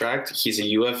contract. He's a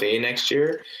UFA next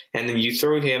year. And then you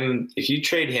throw him, if you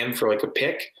trade him for like a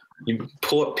pick, you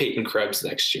pull up Peyton Krebs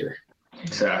next year.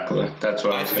 Exactly. That's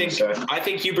what I think. I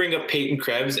think you bring up Peyton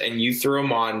Krebs and you throw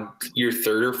him on your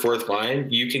third or fourth line,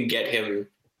 you can get him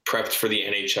prepped for the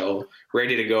NHL,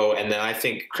 ready to go. And then I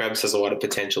think Krebs has a lot of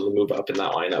potential to move up in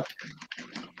that lineup.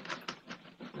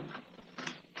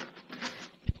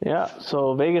 Yeah,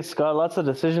 so Vegas got lots of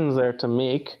decisions there to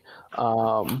make.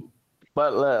 But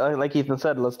like Ethan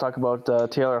said, let's talk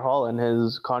about Taylor Hall and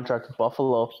his contract with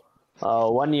Buffalo.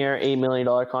 1 year, $8 million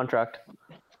contract.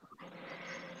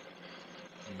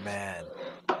 Man.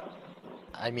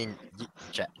 I mean,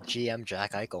 GM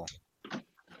Jack Eichel.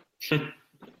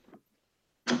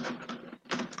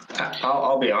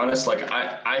 I'll be honest, like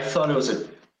I thought it was a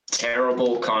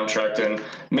terrible contract, and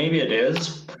maybe it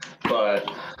is, but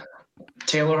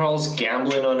Taylor Hall's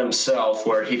gambling on himself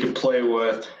where he could play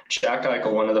with Jack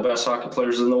Eichel, one of the best hockey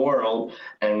players in the world,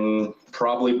 and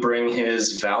probably bring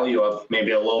his value up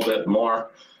maybe a little bit more.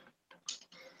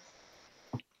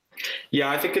 Yeah,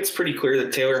 I think it's pretty clear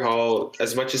that Taylor Hall,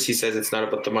 as much as he says it's not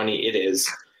about the money, it is.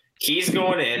 He's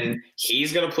going in.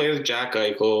 He's going to play with Jack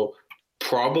Eichel,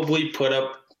 probably put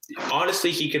up –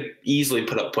 honestly, he could easily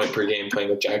put up point per game playing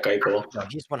with Jack Eichel. No,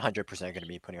 he's 100% going to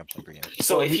be putting up point per game.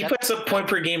 So if he puts up point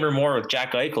per game or more with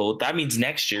Jack Eichel, that means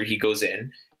next year he goes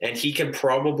in And he can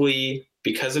probably,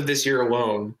 because of this year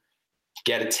alone,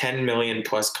 get a $10 million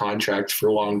plus contract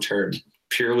for long term,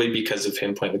 purely because of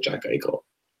him playing with Jack Eichel.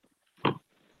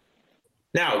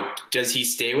 Now, does he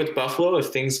stay with Buffalo if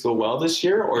things go well this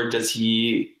year, or does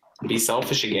he be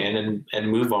selfish again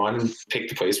and move on and pick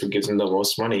the place where gives him the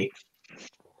most money?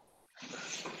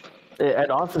 It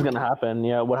honestly is going to happen.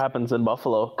 Yeah, what happens in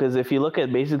Buffalo? Because if you look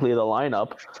at basically the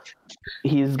lineup,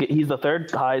 he's the third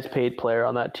highest paid player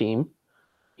on that team.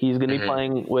 He's going to be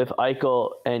playing with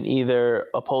Eichel, and either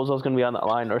Opozo's going to be on that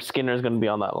line or Skinner's going to be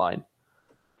on that line.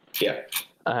 Yeah,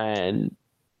 and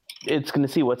it's going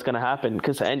to see what's going to happen.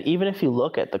 And even if you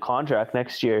look at the contract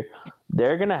next year,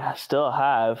 they're going to still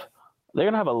have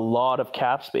a lot of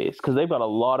cap space because they've got a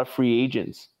lot of free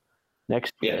agents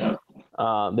next year.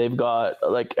 They've got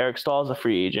like Eric Stahl's a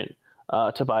free agent.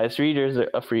 Tobias Reeder's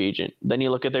a free agent. Then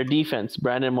you look at their defense: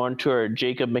 Brandon Montour,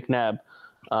 Jacob McNabb,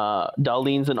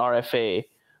 Darlene's an RFA,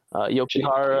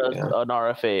 Yokihara's an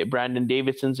RFA, Brandon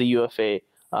Davidson's a UFA,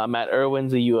 Matt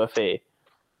Irwin's a UFA.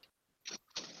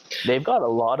 They've got a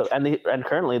lot of, and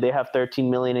currently they have $13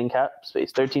 million in cap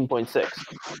space, 13.6.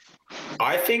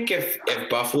 I think if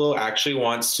Buffalo actually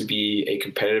wants to be a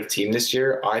competitive team this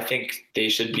year, I think they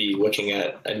should be looking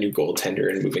at a new goaltender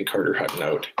and moving Carter Hutton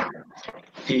out.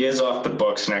 He is off the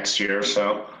books next year,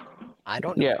 so I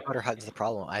don't know if Carter Hutton's the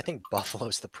problem. I think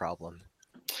Buffalo's the problem.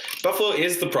 Buffalo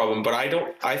is the problem, but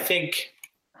I think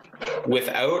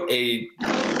without a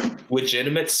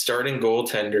legitimate starting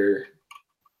goaltender,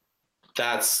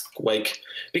 that's like,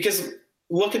 because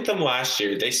look at them last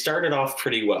year. They started off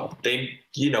pretty well. They,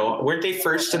 weren't they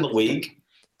first in the league?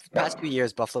 Past 2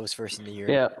 years, Buffalo was first in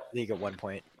the league at one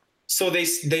point. So they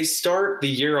start the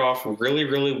year off really,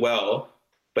 really well,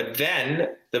 but then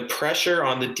the pressure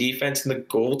on the defense and the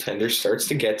goaltender starts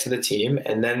to get to the team,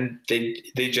 and then they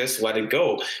just let it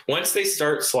go. Once they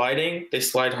start sliding, they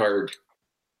slide hard.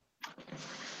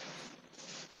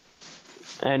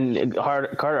 And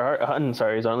Carter Hutton,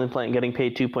 is only getting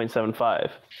paid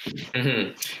 $2.75.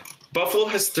 Buffalo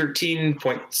has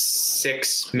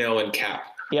 $13.6 million in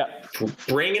cap. Yeah.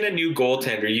 Bring in a new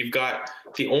goaltender. You've got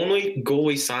the only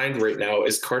goalie signed right now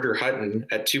is Carter Hutton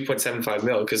at $2.75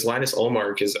 million because Linus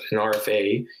Ullmark is an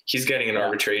RFA. He's getting an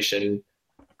arbitration,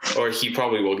 or he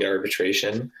probably will get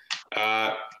arbitration.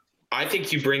 I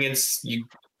think you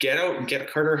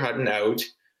get Carter Hutton out.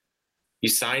 You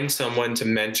sign someone to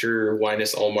mentor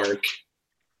Linus Ullmark.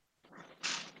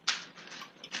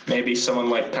 Maybe someone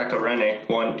like Pekka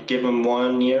Rinne. Give him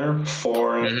 1 year,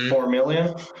 $4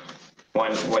 million. Why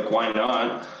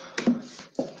not?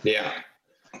 Yeah.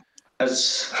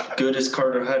 As good as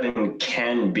Carter Hutton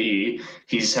can be,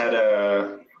 he's had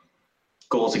a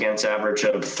goals against average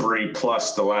of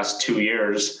 3+ the last 2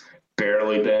 years.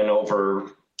 Barely been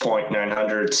over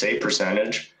 .900 save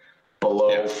percentage.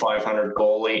 Below 500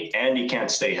 goalie, and he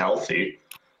can't stay healthy.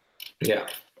 Yeah.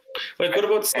 Like, what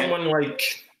about someone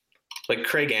like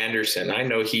Craig Anderson? I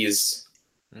know he's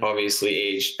obviously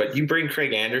aged, but you bring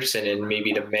Craig Anderson in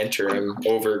maybe to mentor him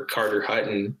over Carter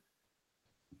Hutton.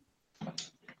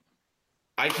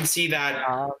 I can see that,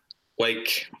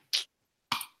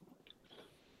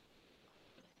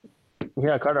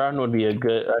 Yeah, Carter Hutton would be a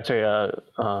good.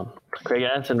 Craig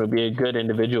Anderson would be a good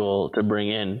individual to bring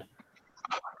in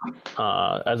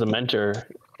as a mentor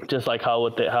just like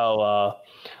how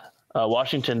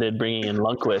Washington did, bringing in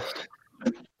Lundqvist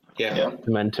Yeah. to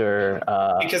mentor.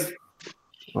 Because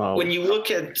Well, when you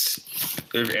look at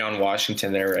on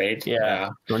Washington there, right? yeah,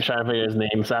 I'm trying to figure his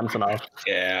name. Samsonov.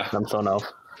 Yeah. Samsonov.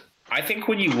 I think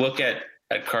when you look at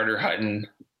Carter Hutton,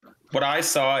 what I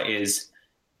saw is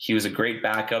he was a great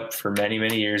backup for many,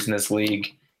 many years in this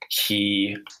league.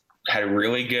 He had a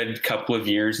really good couple of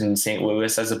years in St.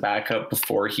 Louis as a backup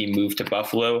before he moved to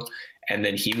Buffalo. And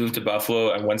then he moved to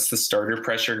Buffalo. And once the starter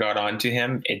pressure got onto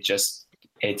him, it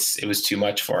was too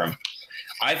much for him.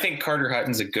 I think Carter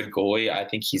Hutton's a good goalie. I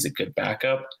think he's a good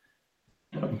backup.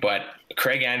 But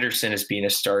Craig Anderson has been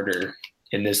a starter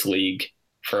in this league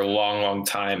for a long, long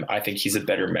time. I think he's a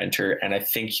better mentor, and I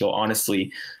think he'll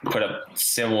honestly put up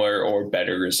similar or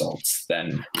better results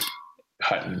than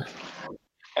Hutton.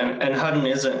 And Hutton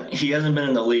hasn't been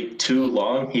in the league too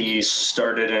long. He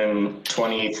started in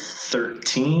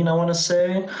 2013, I want to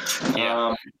say.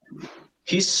 Yeah.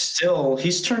 He's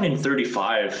turning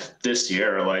 35 this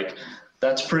year. Like,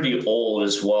 that's pretty old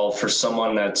as well for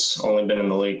someone that's only been in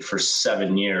the league for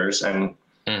 7 years and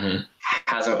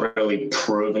hasn't really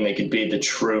proven they could be the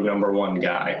true number one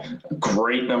guy.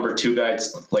 Great number two guy,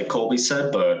 like Colby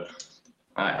said, but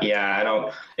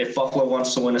if Buffalo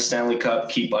wants to win a Stanley Cup,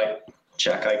 keep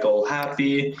Jack Eichel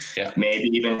happy, maybe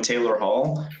even Taylor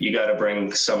Hall, you got to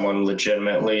bring someone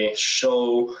legitimately,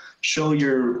 show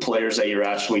your players that you're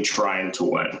actually trying to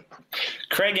win.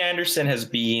 Craig Anderson has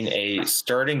been a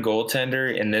starting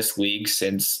goaltender in this league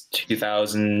since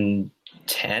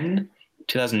 2010,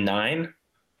 2009.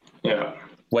 Yeah.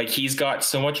 Like, he's got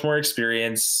so much more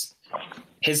experience.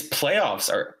 His playoffs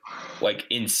are like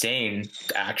insane,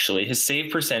 actually. His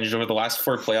save percentage over the last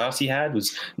 4 playoffs he had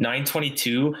was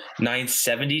 .922,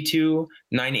 .972,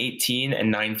 .918,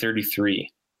 and .933.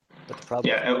 But the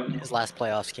problem his last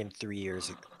playoffs came 3 years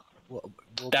ago. Well,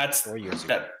 4 years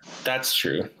ago. That's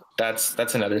true.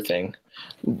 That's another thing.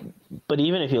 But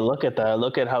even if you look at that,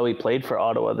 look at how he played for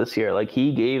Ottawa this year. Like,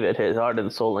 he gave it his heart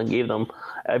and soul and gave them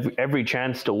every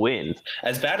chance to win.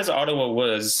 As bad as Ottawa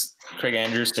was, Craig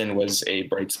Anderson was a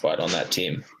bright spot on that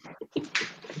team.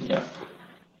 Yeah.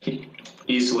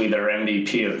 Easily their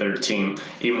MVP of their team,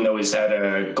 even though he's had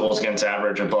a goals against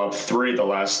average above 3 the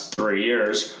last 3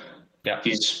 years. Yeah.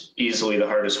 He's easily the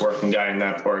hardest working guy in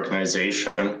that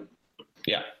organization.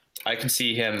 Yeah. I can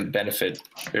see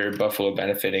Buffalo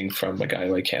benefiting from a guy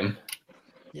like him.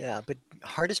 Yeah, but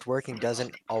hardest working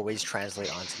doesn't always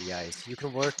translate onto the ice. You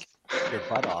can work your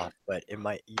butt off, but you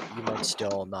might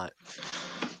still not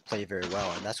play very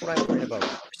well, and that's what I'm worried about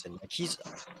Anderson. Like, he's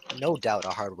no doubt a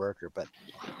hard worker, but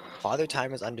Father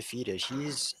Time is undefeated.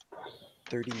 He's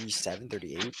 37,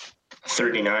 38?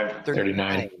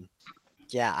 39.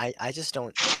 Yeah, I just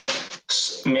don't.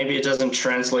 Maybe it doesn't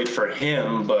translate for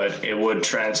him, but it would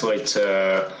translate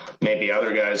to maybe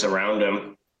other guys around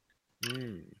him.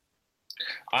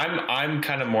 I'm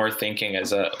kind of more thinking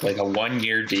as a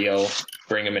 1-year deal,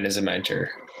 bring him in as a mentor,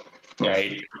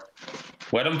 right?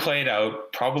 Let him play it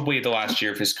out, probably the last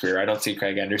year of his career. I don't see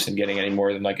Craig Anderson getting any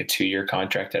more than like a 2-year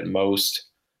contract at most.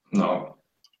 No.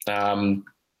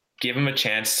 Give him a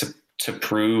chance to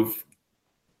prove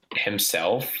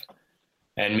himself,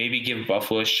 and maybe give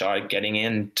Buffalo a shot at getting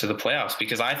into the playoffs.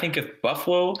 Because I think if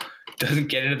Buffalo doesn't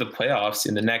get into the playoffs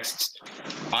in the next,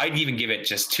 I'd even give it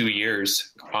just 2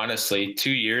 years. Honestly,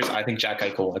 2 years, I think Jack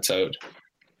Eichel wants out.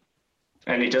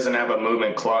 And he doesn't have a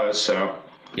movement clause, so.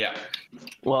 Yeah.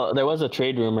 Well, there was a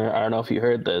trade rumor. I don't know if you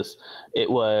heard this. It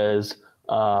was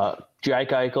Jack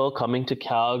Eichel coming to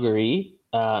Calgary,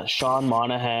 Sean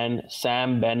Monahan,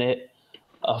 Sam Bennett,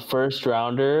 a first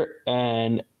rounder,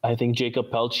 and I think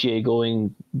Jacob Peltier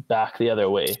going back the other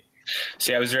way.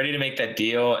 See, I was ready to make that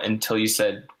deal until you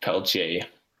said Peltier.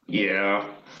 Yeah.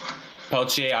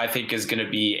 Peltier, I think, is going to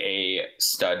be a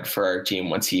stud for our team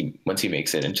once he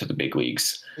makes it into the big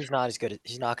leagues. He's not going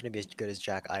to be as good as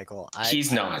Jack Eichel.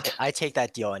 He's not. I take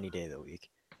that deal any day of the week.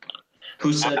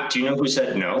 Do you know who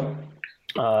said no?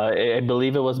 I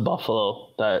believe it was Buffalo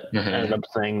that ended up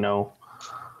saying no.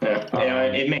 Yeah,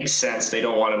 it makes sense. They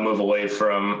don't want to move away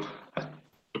from,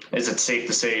 is it safe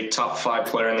to say, top 5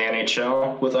 player in the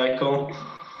NHL with Eichel?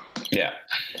 Yeah.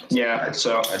 Yeah,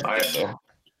 so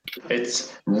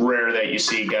it's rare that you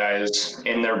see guys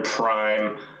in their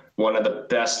prime, one of the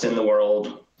best in the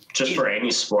world, just for any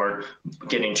sport,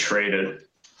 getting traded.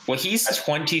 Well, he's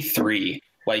 23.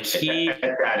 Like, at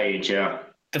that age, yeah.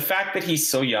 The fact that he's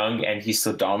so young and he's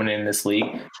so dominant in this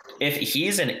league, if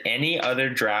he's in any other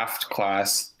draft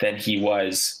class than he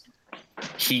was,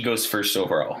 he goes first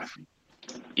overall.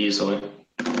 Easily.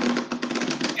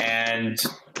 And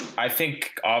I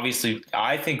think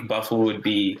Buffalo would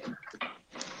be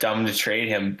dumb to trade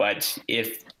him. But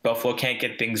if Buffalo can't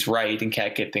get things right and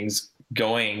can't get things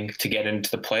going to get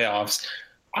into the playoffs,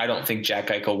 I don't think Jack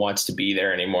Eichel wants to be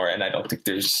there anymore. And I don't think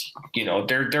there's,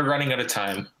 they're running out of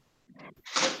time.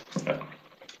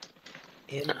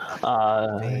 Yes.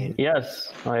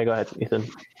 All right, go ahead, Ethan.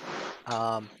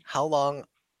 How long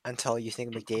until you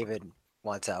think McDavid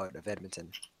wants out of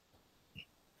Edmonton?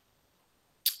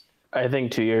 I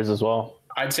think 2 years as well.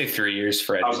 I'd say 3 years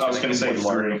for I Edmonton. was going to say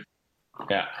 3.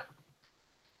 Yeah.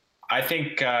 I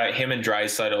think him and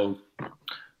Draisaitl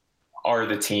are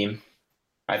the team.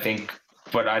 I think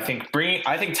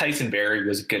Tyson Barrie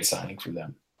was a good signing for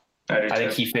them. I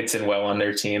think he fits in well on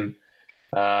their team.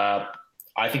 I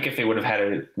think if they would have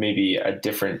had maybe a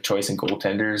different choice in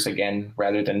goaltenders again,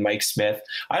 rather than Mike Smith,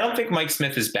 I don't think Mike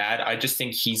Smith is bad. I just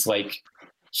think he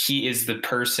is the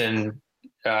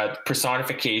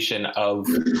personification of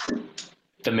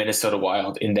the Minnesota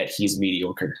Wild in that he's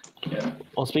mediocre. Yeah.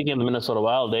 Well, speaking of the Minnesota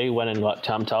Wild, they went and got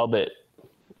Tom Talbot.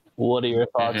 What are your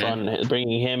thoughts on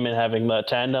bringing him and having the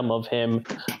tandem of him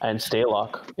and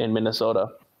Stalock in Minnesota?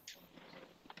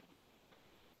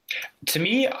 To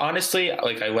me, honestly,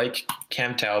 I like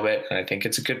Cam Talbot, and I think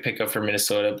it's a good pickup for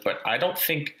Minnesota, but I don't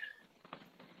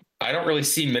really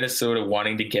see Minnesota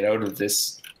wanting to get out of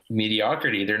this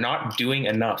mediocrity. They're not doing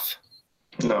enough.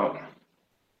 No.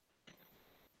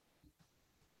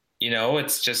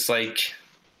 It's just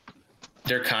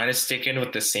they're kind of sticking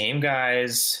with the same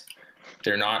guys.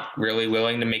 They're not really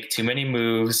willing to make too many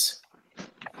moves.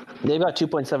 They've got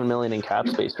 $2.7 million in cap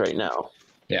space right now.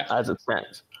 Yeah. As it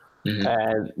stands. Mm-hmm.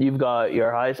 And you've got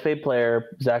your highest paid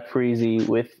player, Zach Parise,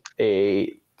 with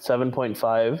a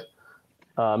 $7.5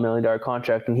 million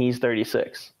contract, and he's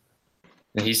 36.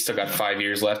 And he's still got 5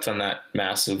 years left on that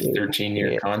massive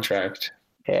 13-year contract.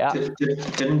 Yeah.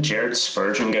 Didn't Jared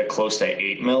Spurgeon get close to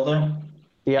 $8 million?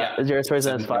 Yeah. Jared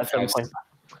Spurgeon has 7.5.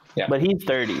 Yeah. But he's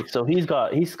 30, so he's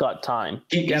got time.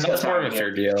 That's more of a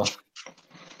fair deal.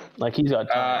 He's got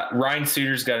time. Ryan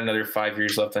Suter's got another 5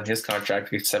 years left on his contract.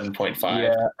 He's 7.5.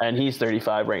 Yeah, and he's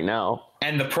 35 right now.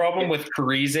 And the problem with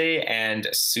Parise and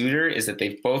Suter is that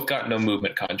they've both got no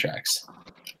movement contracts.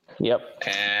 Yep.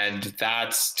 And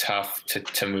that's tough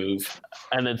to move.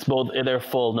 And they're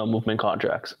full no movement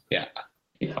contracts. Yeah.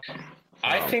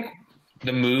 I think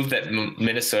the move that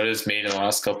Minnesota's made in the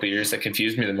last couple of years that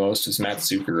confused me the most was Matt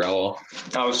Zuccarello.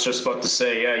 I was just about to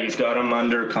say, yeah, you've got him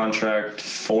under contract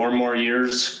 4 more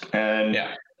years, and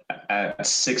at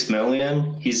 $6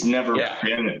 million, he's never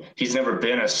been a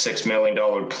 $6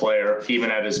 million player, even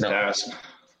at his best.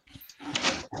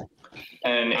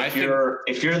 And if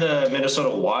you're the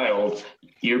Minnesota Wild,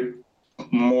 you're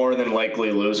more than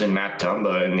likely losing Matt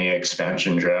Dumba in the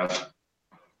expansion draft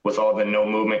with all the no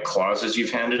movement clauses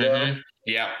you've handed out.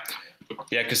 Yeah.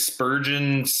 Yeah, because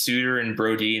Spurgeon, Suter, and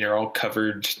Brodin are all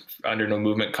covered under no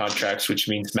movement contracts, which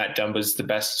means Matt Dumba's the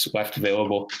best left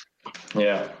available.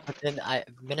 Yeah. But then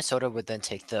Minnesota would then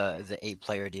take the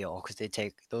 8-player deal because they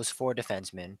take those 4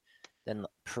 defensemen, then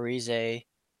Parise,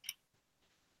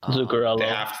 Zuccarello. They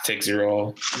have to take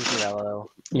Zuccarello.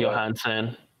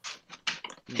 Johansson.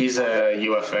 He's a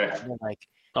UFA. And then,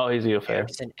 He's a UFA.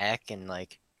 Harrison Eck and I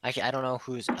don't know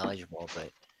who's eligible, but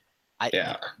I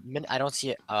don't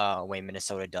see a way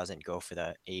Minnesota doesn't go for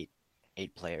the 8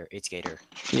 skater.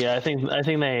 Yeah, I think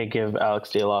they give Alex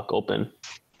Stalock open.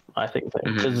 I think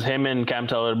because him and Cam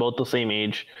Talbot are both the same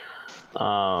age,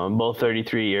 both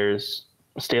 33 years.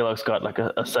 Stalock's got a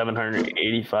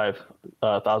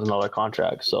 $785,000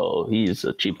 contract, so he's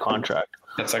a cheap contract.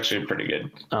 That's actually pretty good.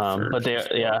 But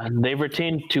they've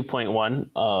retained 2.1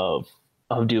 of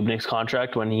Dubnyk's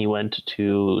contract when he went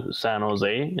to San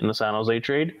Jose in the San Jose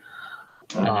trade.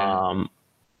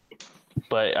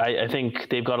 But I think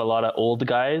they've got a lot of old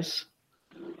guys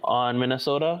on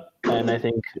Minnesota, and I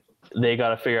think they got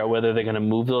to figure out whether they're going to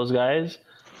move those guys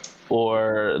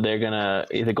or they're going to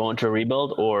either go into a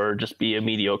rebuild or just be a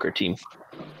mediocre team.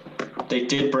 They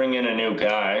did bring in a new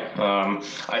guy.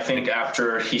 I think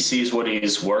after he sees what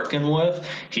he's working with,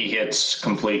 he hits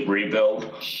complete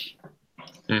rebuild.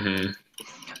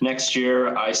 Next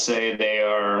year, I say they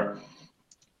are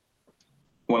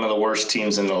one of the worst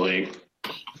teams in the league.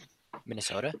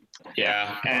 Minnesota?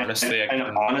 Yeah, honestly.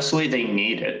 Honestly, they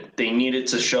need it. They need it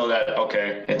to show that,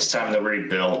 okay, it's time to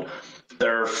rebuild.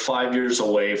 They're 5 years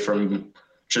away from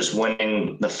just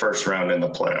winning the first round in the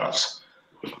playoffs.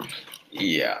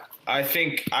 Yeah, I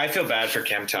feel bad for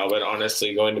Cam Talbot,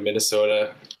 honestly, going to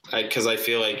Minnesota, because I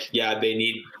feel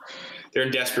they're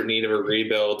in desperate need of a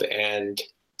rebuild, and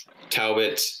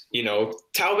Talbot's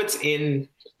in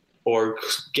or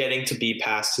getting to be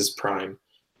past his prime,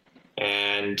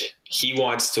 and he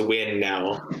wants to win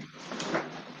now.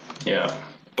 Yeah.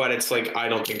 but it's like I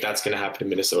don't think that's going to happen in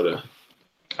Minnesota.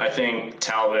 I think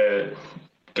Talbot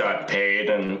got paid,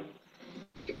 and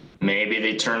maybe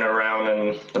they turn around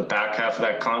in the back half of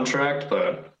that contract,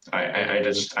 but I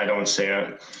don't see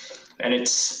it. And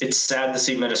it's sad to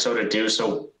see Minnesota do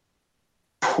so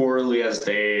poorly as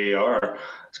they are,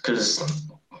 because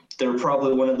they're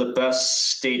probably one of the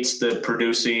best states that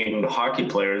producing hockey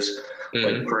players.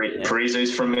 Like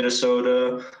Parise's from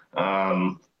Minnesota,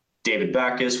 David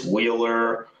Backes,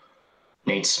 Wheeler,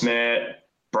 Nate Smith,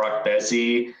 Brock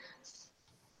Bezzy,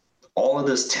 all of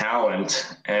this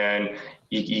talent, and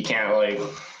you can't, like,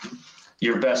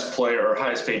 your best player or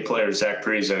highest paid player, Zach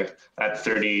Parise, at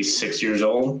 36 years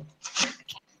old.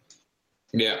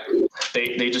 Yeah.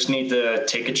 They just need to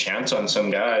take a chance on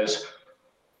some guys.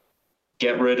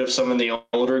 Get rid of some of the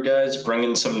older guys, bring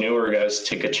in some newer guys,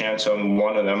 take a chance on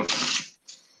one of them.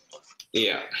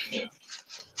 Yeah.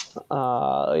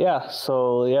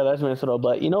 So that's Minnesota.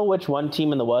 But you know which one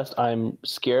team in the West I'm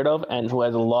scared of and who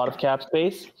has a lot of cap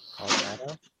space?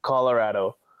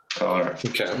 Colorado.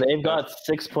 Okay. They've got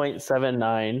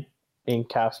 6.79 in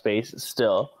cap space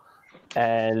still.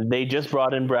 And they just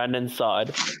brought in Brandon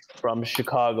Saad from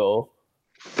Chicago,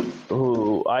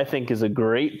 who I think is a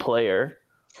great player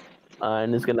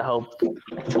and is going to help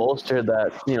bolster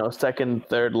that, second,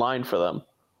 third line for them.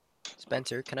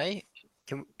 Spencer, can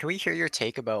we hear your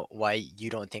take about why you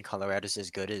don't think Colorado's as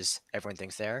good as everyone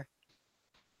thinks they are?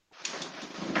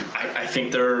 I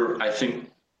think they're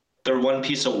one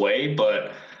piece away,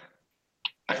 but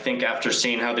I think after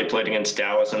seeing how they played against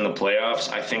Dallas in the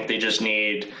playoffs, I think they just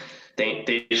need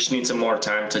some more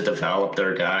time to develop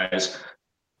their guys.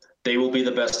 They will be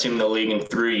the best team in the league in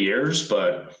 3 years,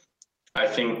 but I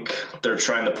think they're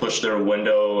trying to push their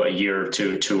window a year or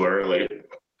two too early.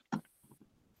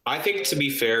 I think, to be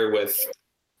fair, with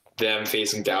them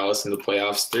facing Dallas in the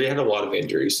playoffs, they had a lot of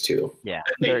injuries too. Yeah.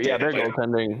 Their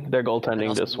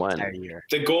goaltending just went.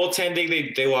 The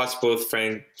goaltending, they lost both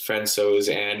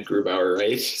Francouz and Grubauer,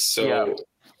 right? So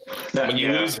when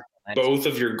you lose both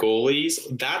of your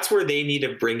goalies, that's where they need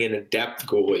to bring in a depth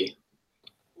goalie.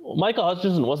 Michael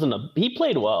Hutchinson he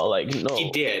played well. He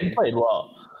did. He played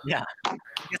well. Yeah. He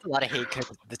gets a lot of hate because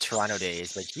of the Toronto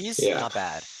days, but he's not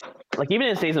bad. Even in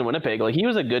his days in Winnipeg, he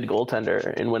was a good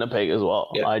goaltender in Winnipeg as well.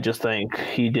 Yeah. I just think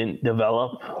he didn't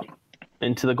develop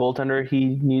into the goaltender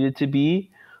he needed to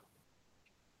be.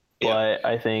 Yeah. But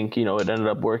I think, it ended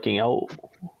up working out.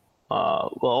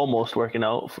 Almost working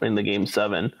out in the game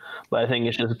 7. But I think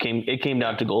it came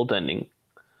down to goaltending.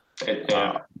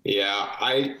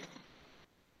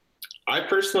 I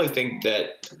personally think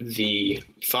that the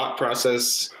thought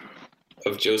process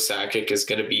of Joe Sakic is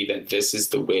going to be that this is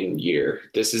the win year.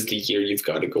 This is the year you've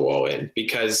got to go all in,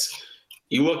 because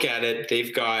you look at it,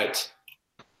 they've got,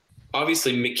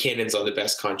 obviously McKinnon's on the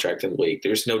best contract in the league.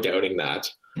 There's no doubting that.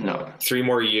 No. 3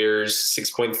 more years,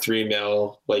 $6.3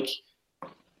 million.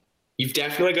 You've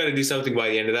definitely got to do something by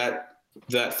the end of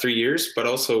that 3 years, but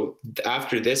also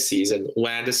after this season,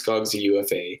 Landeskog's a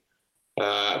UFA.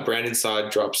 Brandon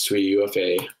Saad drops to a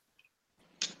UFA.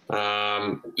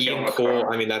 Ian Cole,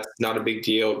 that's not a big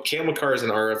deal. Cale Makar is an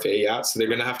RFA, so they're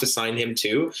going to have to sign him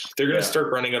too. They're going to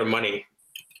start running out of money.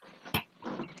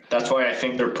 That's why I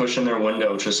think they're pushing their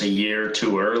window just a year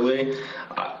too early.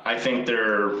 I think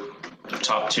they're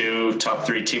top 2, top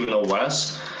 3 team in the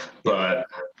West, but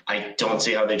I don't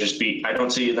see how I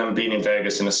don't see them beating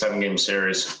Vegas in a 7-game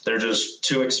series. They're just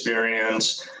too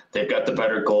experienced. They've got the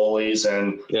better goalies,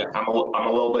 and I'm a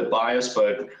little bit biased,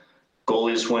 but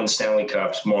goalies win Stanley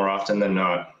Cups more often than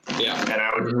not. Yeah, and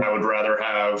I would rather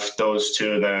have those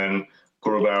two than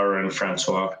Grubauer and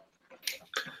Francouz.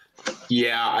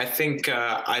 Yeah, I think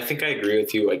I agree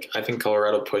with you. I think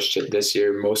Colorado pushed it this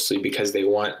year mostly because they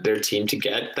want their team to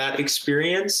get that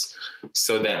experience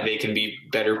so that they can be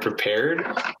better prepared.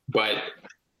 But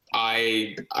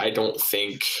I don't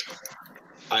think.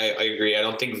 I agree. I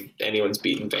don't think anyone's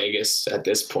beaten Vegas at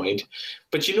this point.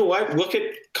 But you know what? Look at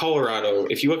Colorado.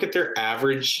 If you look at their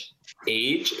average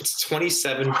age, it's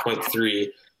 27.3.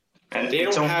 And they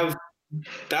don't have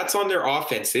 – that's on their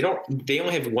offense. They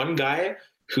only have one guy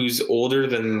who's older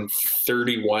than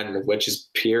 31, which is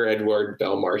Pierre-Edouard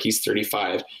Bellemare. He's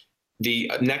 35.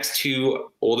 The next 2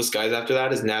 oldest guys after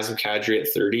that is Nazem Kadri at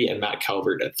 30 and Matt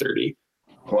Calvert at 30.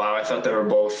 Wow, I thought they were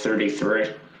both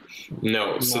 33.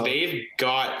 No, so they've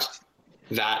got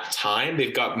that time.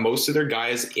 They've got most of their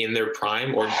guys in their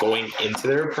prime or going into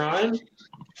their prime.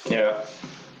 Yeah.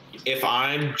 If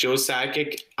I'm Joe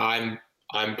Sakic, I'm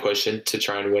pushing to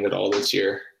try and win it all this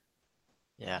year.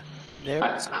 Yeah.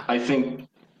 I think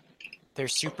they're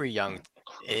super young.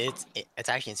 It's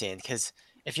actually insane because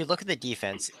if you look at the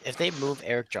defense, if they move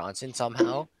Eric Johnson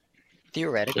somehow,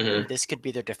 theoretically, Mhm. this could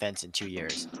be their defense in 2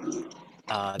 years.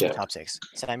 The Yeah. top 6: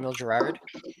 Samuel Girard,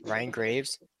 Ryan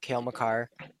Graves, Cale Makar,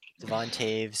 Devon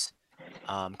Taves,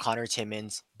 Connor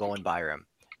Timmins, Bowen Byram.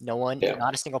 No one, Yeah.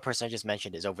 not a single person I just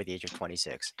mentioned is over the age of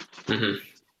 26. Mhm.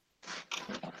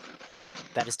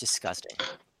 That is disgusting.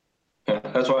 Yeah,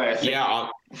 that's why I think Yeah.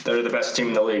 they're the best team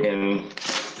in the league in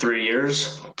 3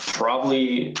 years,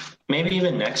 probably, maybe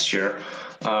even next year.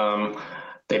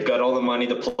 They've got all the money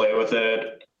to play with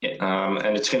it.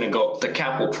 And it's going to go, the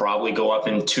cap will probably go up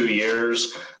in 2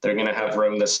 years. They're going to have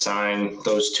room to sign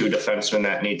those 2 defensemen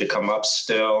that need to come up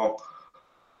still.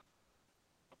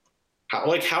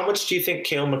 How much do you think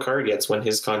Cale Makar gets when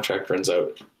his contract runs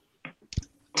out?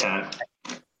 10.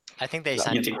 I think they You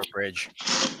signed him think- to a bridge.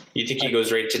 You think he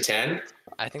goes right to 10?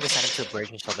 I think they signed him to a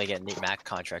bridge until they get Nate Mack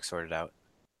contract sorted out.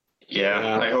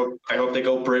 Yeah, I hope they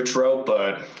go bridge road,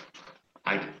 but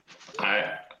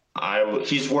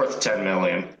he's worth 10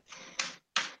 million.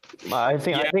 I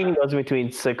think he goes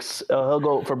between 6. He'll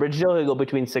go for Bridgedale. He'll go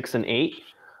between 6 and 8.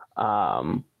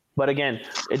 But again,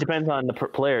 it depends on the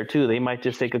player too. They might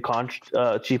just take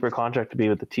a cheaper contract to be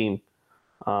with the team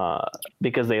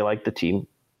because they like the team,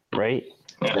 right?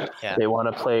 Yeah. They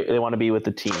want to play. They want to be with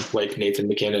the team. Like Nathan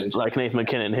McKinnon. Like Nathan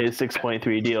McKinnon, his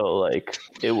 6.3 deal, like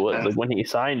it was like when he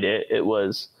signed it, it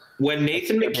was. When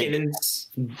Nathan McKinnon's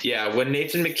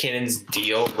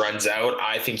deal runs out,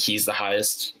 I think he's the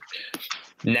highest.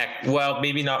 Well,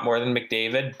 maybe not more than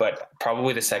McDavid, but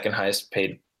probably the second highest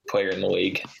paid player in the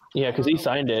league. Yeah, because he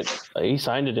signed it. He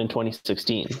signed it in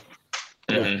 2016.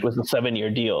 It was a 7-year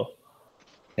deal.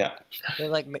 Yeah.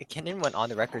 Like McKinnon went on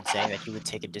the record saying that he would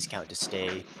take a discount to stay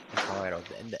in Colorado.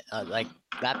 And like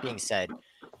that being said,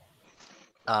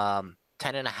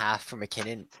 10.5 for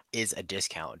McKinnon is a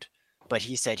discount, but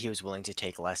he said he was willing to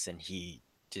take less than he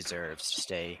deserves to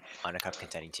stay on a cup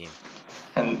contending team.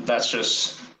 And that's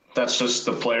just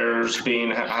the players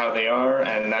being how they are,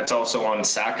 and that's also on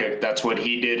Sakic. That's what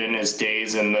he did in his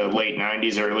days in the late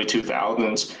 90s, early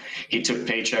 2000s. He took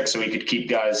paychecks so he could keep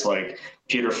guys like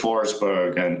Peter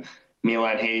Forsberg and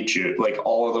Milan Hajduk, like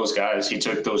all of those guys. He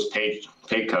took those pay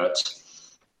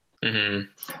cuts. Mm-hmm.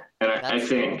 And I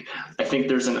think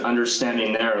there's an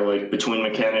understanding there, like between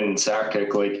McKinnon and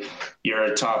Sakic. Like, you're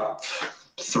a top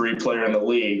 3 player in the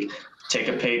league. Take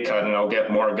a pay cut, and I'll get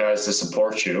more guys to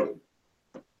support you.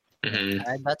 Mm-hmm.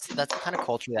 And that's the kind of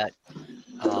culture that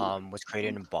was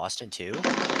created in Boston too.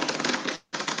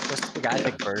 Just the guys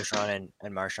like Bergeron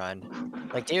and Marchand,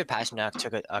 like David Pastrnak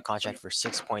took a contract for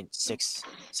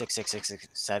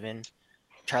 6.66667.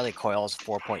 Charlie Coyle's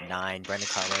 4.9. Brendan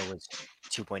Carlo was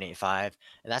 2.85,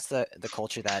 and that's the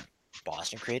culture that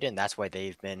Boston created, and that's why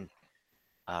they've been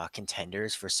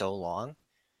contenders for so long.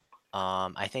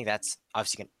 I think that's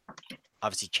obviously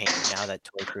changed now that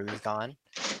Torrey Krug is gone.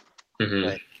 Mm-hmm.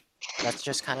 But that's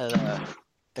just kind of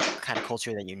the kind of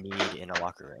culture that you need in a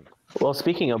locker room. Well,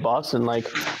 speaking of Boston, like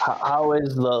how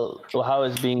is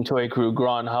being Torrey Krug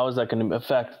gone? How is that going to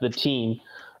affect the team,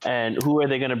 and who are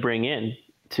they going to bring in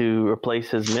to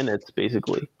replace his minutes,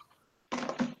 basically?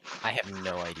 I have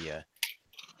no idea.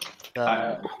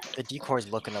 The decor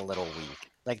is looking a little weak.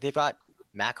 Like they've got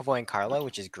McAvoy and Carlo,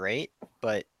 which is great,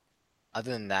 but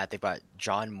other than that, they've got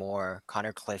John Moore,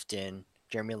 Connor Clifton,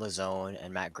 Jeremy Lazone,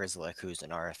 and Matt Grzelcyk, who's an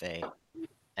RFA.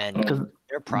 And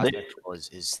their prospect pool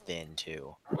is thin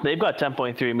too. They've got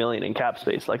 10.3 million in cap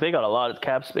space. Like they got a lot of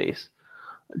cap space.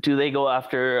 Do they go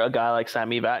after a guy like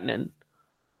Sami Vatanen?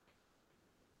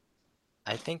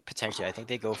 I think potentially. I think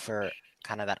they go for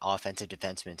kind of that offensive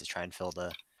defenseman to try and fill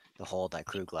the hole that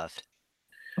Krug left.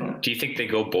 Do you think they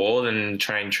go bold and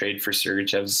try and trade for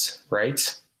Sergachev's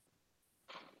rights?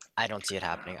 I don't see it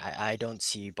happening. I don't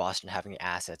see Boston having the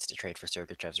assets to trade for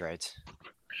Sergachev's rights.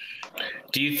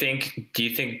 Do you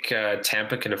think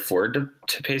Tampa can afford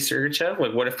to pay Sergachev?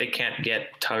 Like, what if they can't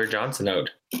get Tyler Johnson out?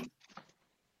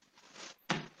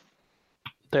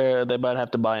 They might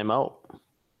have to buy him out.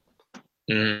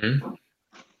 Mm-hmm.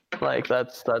 Like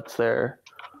that's their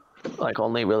like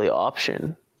only really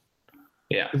option.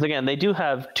 Yeah. Because again, they do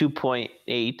have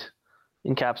 2.8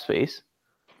 in cap space,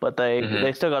 but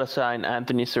they still got to sign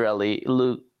Anthony Cirelli.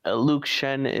 Luke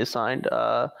Shen is signed.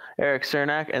 Eric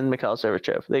Cernak and Mikhail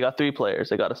Sergachev. They got 3 players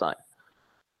they got to sign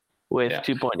with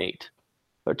 2.8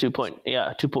 or 2.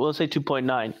 Let's say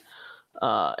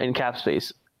 2.9 in cap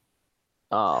space.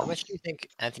 How much do you think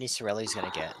Anthony Cirelli is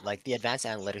going to get? Like the advanced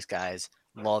analytics guys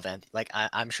love Anthony. Like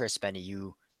I'm sure Spenny,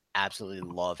 you absolutely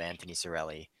love Anthony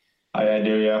Cirelli. I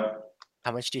do, yeah.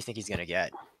 How much do you think he's going to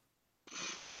get?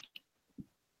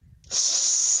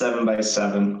 7 by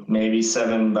 7, maybe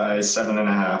 7 by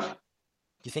 7.5.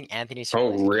 You think Anthony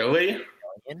Oh, Cirelli's really?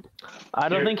 million? I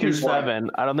don't think he's Here's why.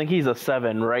 7. I don't think he's a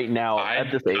 7 right now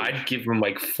at this age. I'd give him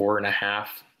like 4.5.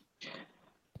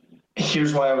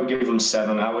 Here's why I would give him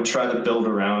 7. I would try to build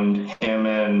around him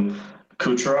and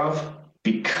Kucherov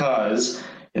because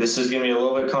this is going to be a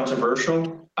little bit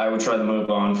controversial. I would try to move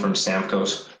on from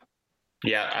Stamkos.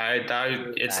 Yeah,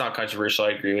 it's not controversial.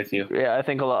 I agree with you. Yeah, I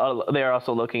think they're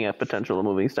also looking at potential of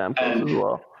moving Stamkos as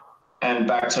well. And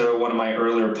back to one of my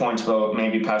earlier points about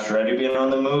maybe Pacioretty being on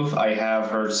the move, I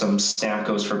have heard some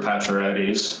Stamkos for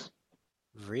Pacioretty's.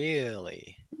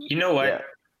 Really? You know what? Yeah.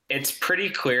 It's pretty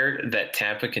clear that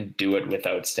Tampa can do it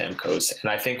without Stamkos. And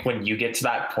I think when you get to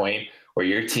that point where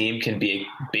your team can be a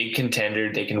big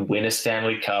contender, they can win a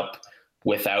Stanley Cup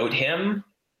without him,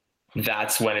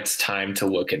 that's when it's time to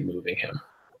look at moving him.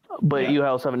 But you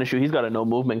also have an issue. He's got a no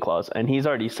movement clause, and he's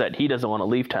already said he doesn't want to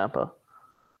leave Tampa.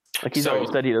 Like he's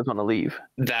already said he doesn't want to leave.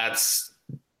 That's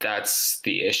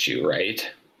the issue, right?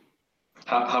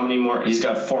 How many more? He's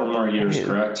got 4 more years,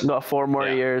 correct? Got 4 more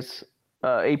Yeah. years,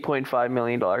 $8.5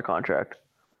 million contract.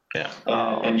 Yeah.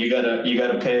 And you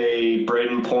gotta pay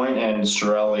Braden Point and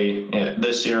Cirelli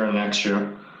this year and next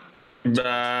year.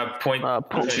 Point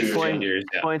 2 years.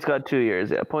 Yeah. Point's got 2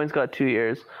 years. Yeah, Point's got 2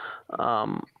 years.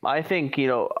 I think,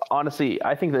 honestly,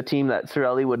 I think the team that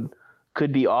Cirelli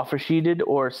could be offer sheeted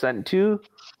or sent to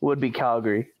would be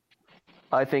Calgary.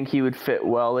 I think he would fit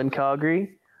well in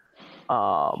Calgary.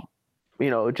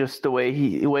 Just the way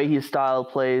his style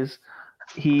plays,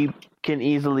 he can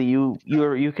easily you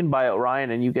can buy out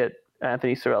Ryan and you get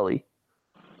Anthony Cirelli.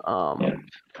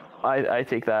 I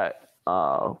take that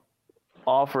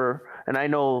offer, and I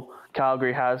know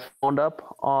Calgary has phoned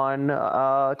up on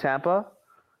Tampa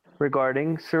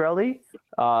regarding Cirelli,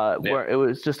 where it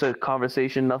was just a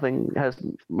conversation. Nothing has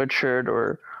matured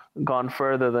or gone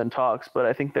further than talks, but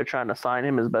I think they're trying to sign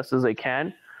him as best as they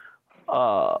can.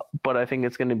 But I think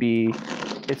it's going to be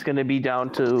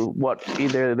down to what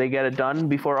either they get it done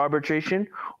before arbitration,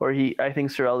 or I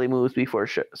think Cirelli moves before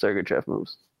Sergachev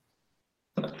moves.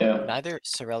 Yeah. Neither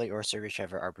Cirelli or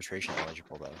Sergachev are arbitration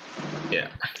eligible, though. Yeah.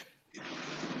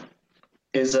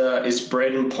 Is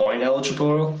Braden Point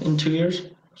eligible in 2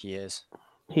 years? He is.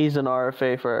 He's an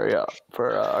RFA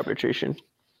for arbitration.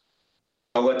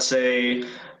 Let's say,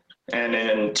 and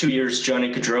in 2 years,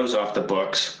 Johnny Gaudreau's off the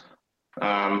books.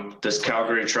 Does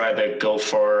Calgary try to go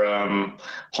for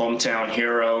hometown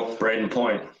hero Braden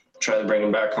Point? Try to bring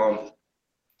him back home.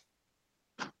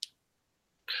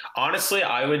 Honestly,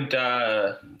 I would.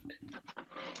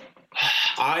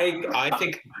 I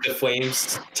think the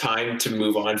Flames' time to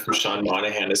move on from Sean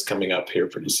Monahan is coming up here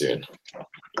pretty soon.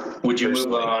 Would you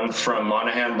move on from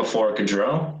Monahan before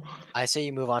Gaudreau? I say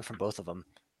you move on from both of them.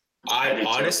 I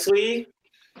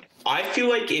feel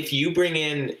like if you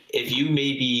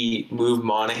maybe move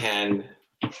Monahan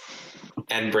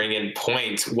and bring in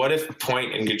Point, what if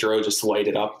Point and Gaudreau just light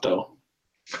it up though?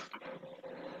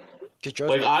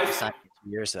 Gaudreau's signed for 2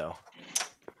 years though.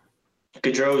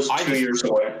 Gaudreau's 2 years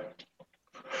away.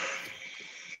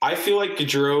 I feel like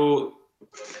Gaudreau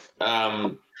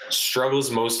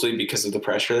struggles mostly because of the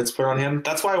pressure that's put on him.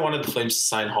 That's why I wanted the Flames to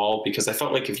sign Hall, because I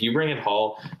felt like if you bring in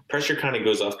Hall, pressure kind of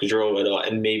goes off Gaudreau a little,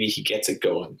 and maybe he gets it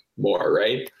going more,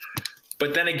 right?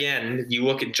 But then again, you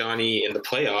look at Johnny in the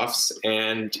playoffs,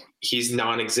 and he's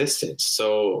non-existent.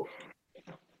 So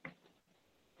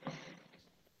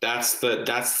that's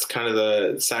kind of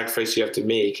the sacrifice you have to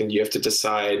make, and you have to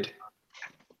decide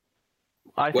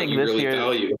what you really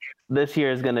value. This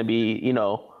year is going to be,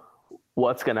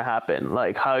 what's going to happen.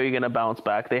 Like, how are you going to bounce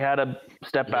back? They had a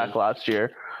step back last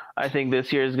year. I think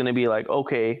this year is going to be like,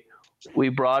 okay, we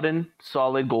brought in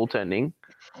solid goaltending.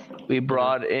 We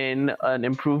brought in an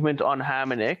improvement on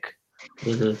Hamonic.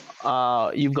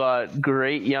 You've got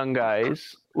great young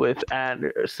guys with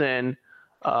Anderson.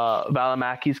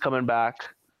 Valimaki's coming back.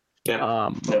 Yeah.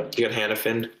 You got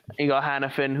Hanifin. You got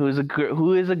Hanifin,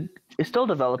 who is still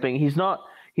developing. He's not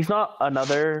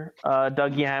another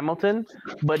Dougie Hamilton,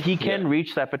 but he can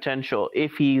reach that potential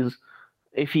if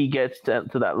he gets to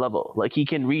that level. Like, he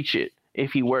can reach it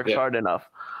if he works hard enough.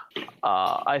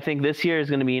 I think this year is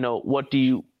going to be,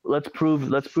 let's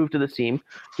prove to this team.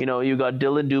 You got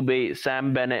Dylan Dubé,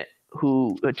 Sam Bennett,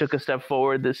 who took a step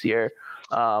forward this year.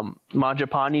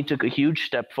 Mangiapane took a huge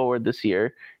step forward this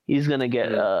year. He's going to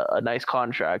get a nice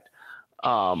contract.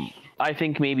 I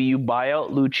think maybe you buy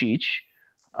out Lucic.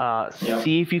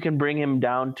 See if you can bring him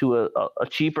down to a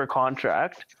cheaper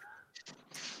contract,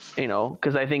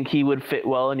 because I think he would fit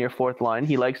well in your fourth line.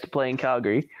 He likes to play in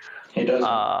Calgary. He does.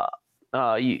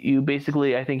 You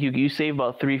basically, I think you save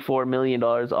about $3-4 million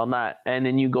on that, and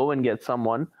then you go and get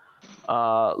someone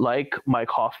like Mike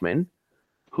Hoffman,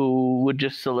 who would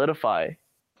just solidify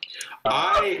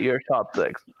your top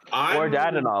six. Or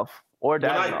Dadonov.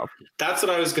 That's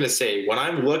what I was going to say. When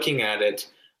I'm looking at it,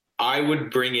 I would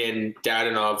bring in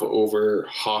Dadonov over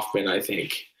Hoffman, I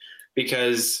think,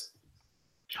 because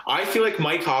I feel like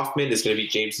Mike Hoffman is going to be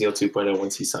James Neal 2.0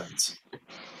 once he signs.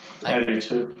 I do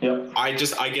too. Yep.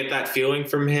 I get that feeling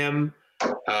from him.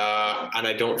 And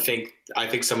I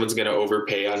think someone's going to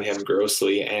overpay on him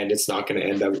grossly, and it's not going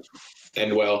to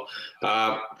end well.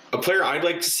 A player I'd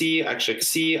like to see,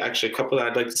 actually a couple that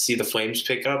I'd like to see the Flames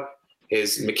pick up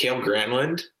is Mikael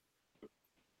Granlund,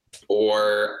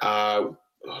 or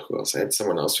who else? I had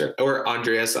someone else here, or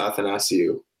Andreas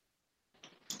Athanasiou.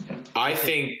 I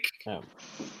think,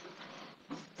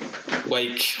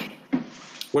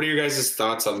 what are your guys'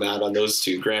 thoughts on that, on those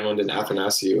two, Granlund and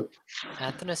Athanasiou?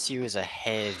 Athanasiou is a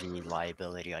heavy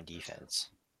liability on defense.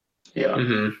 Yeah.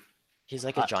 Mm-hmm. He's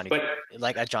like a Johnny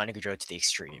Gaudreau to the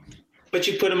extreme. But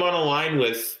you put him on a line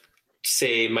with,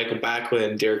 say, Michael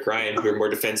Backlund and Derek Ryan, who are more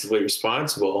defensively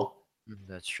responsible.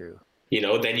 That's true.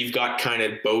 Then you've got kind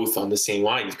of both on the same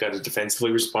line. You've got a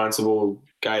defensively responsible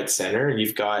guy at center, and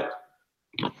you've got,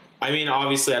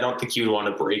 obviously, I don't think you'd want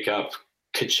to break up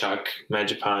Tkachuk,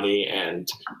 Mangiapane, and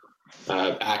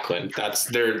Backlund.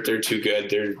 They're too good.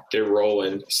 They're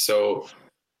rolling. So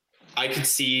I could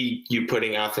see you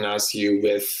putting Athanasiou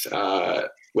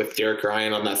with Derek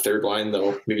Ryan on that third line,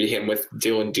 though. Maybe him with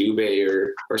Dylan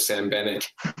Dubé or Sam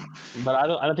Bennett. But I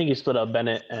don't think you split up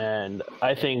Bennett, and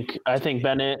I think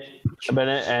Bennett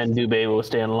and Dubé will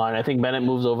stay on the line. I think Bennett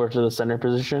moves over to the center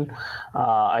position.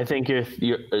 I think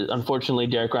you're unfortunately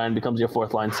Derek Ryan becomes your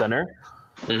fourth line center.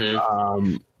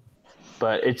 Mm-hmm.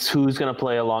 But it's who's going to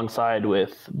play alongside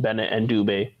with Bennett and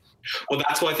Dubé. Well,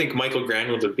 that's why I think Michael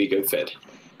Granlund would be a good fit.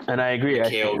 And I agree.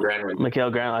 Mikael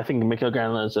Granlund. I think Mikael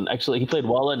Granlund is he played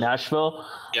well at Nashville.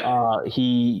 Yep.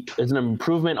 He is an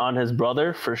improvement on his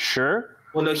brother for sure.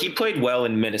 Well, no, he played well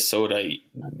in Minnesota.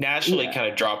 Nashville kind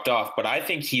of dropped off, but I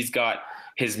think he's got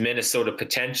his Minnesota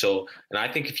potential. And I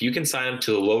think if you can sign him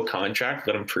to a low contract,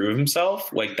 let him prove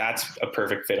himself, that's a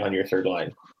perfect fit on your third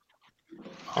line.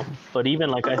 But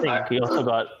even I think he also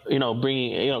got,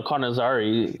 bringing, Connor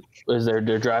Zary is their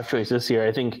draft choice this year.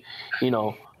 I think,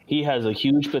 he has a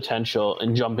huge potential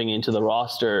in jumping into the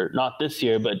roster, not this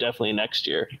year, but definitely next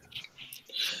year.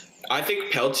 I think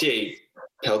Peltier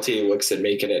looks at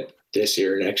making it this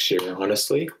year or next year,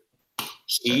 honestly.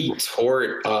 He tore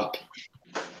it up.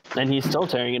 And he's still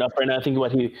tearing it up right now. I think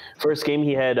first game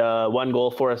he had 1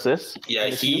 goal, 4 assists. Yeah,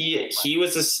 he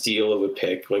was a steal of a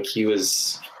pick. That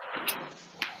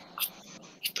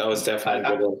was definitely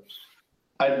a good one.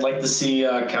 I'd like to see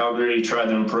Calgary try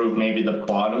to improve maybe the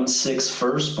bottom 6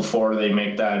 first before they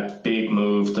make that big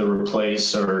move to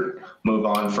replace or move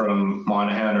on from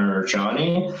Monahan or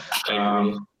Johnny.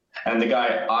 And the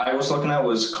guy I was looking at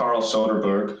was Carl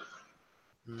Soderberg.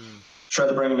 Try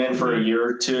to bring him in for a year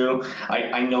or two.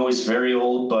 I know he's very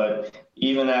old, but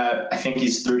even at, I think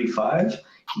he's 35,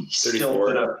 he's 34. still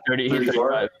put up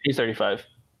 34. He's 35.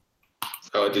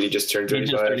 Oh, did he just turn 35?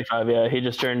 He just 35, yeah. He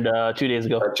just turned 2 days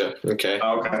ago. Gotcha. Okay.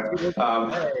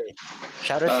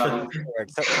 Shout out to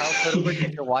so Kyle Soderberg,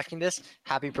 if you're watching this,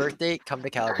 happy birthday. Come to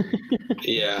Calgary.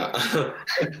 Yeah.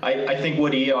 I think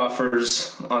what he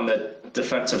offers on the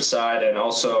defensive side, and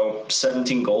also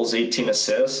 17 goals, 18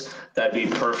 assists, that'd be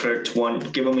perfect.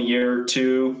 Give him a year or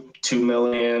two, $2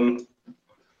 million.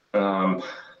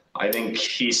 I think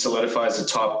he solidifies the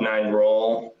top 9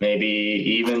 role, maybe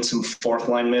even some fourth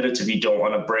line minutes if you don't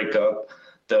want to break up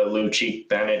the Lucic,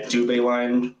 Bennett, Dubé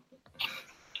line.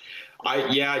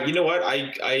 You know what?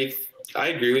 I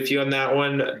agree with you on that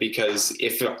one, because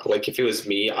if it was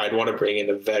me, I'd want to bring in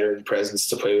a veteran presence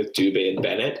to play with Dubé and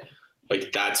Bennett.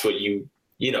 That's what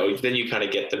then you kind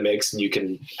of get the mix and you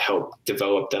can help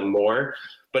develop them more.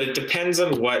 But it depends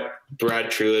on what Brad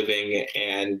Treliving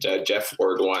and Jeff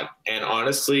Ward want. And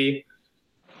honestly,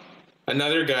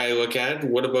 another guy I look at,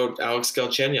 what about Alex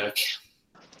Galchenyuk?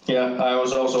 Yeah, I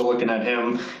was also looking at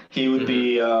him. He would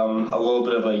be a little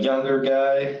bit of a younger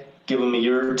guy. Give him a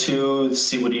year or two,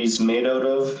 see what he's made out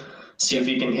of. See if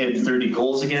he can hit 30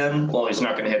 goals again. Well, he's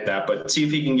not going to hit that, but see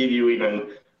if he can give you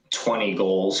even 20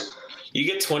 goals. You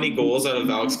get 20 goals out of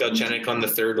Alex Galchenyuk on the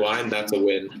third line, that's a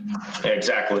win.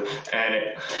 Exactly.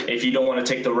 And if you don't want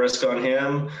to take the risk on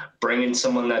him, bring in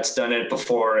someone that's done it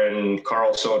before in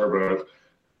Carl Soderberg.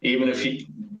 Even if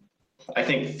I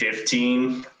think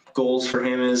 15 goals for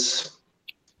him is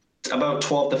about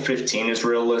 12 to 15 is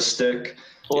realistic.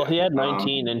 Well, he had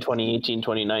 19 in 2018,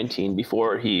 2019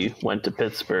 before he went to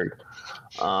Pittsburgh.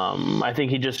 I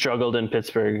think he just struggled in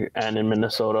Pittsburgh and in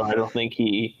Minnesota. I don't think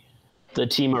the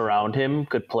team around him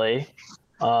could play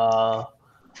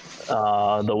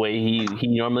the way he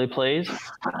normally plays.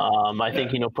 I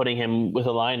think putting him with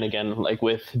a line again, like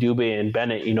with Dubé and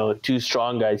Bennett, two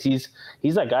strong guys. He's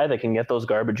that guy that can get those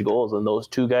garbage goals, and those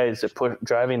two guys that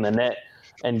driving the net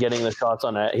and getting the shots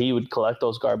on it. He would collect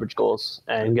those garbage goals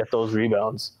and get those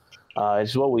rebounds.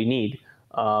 It's what we need.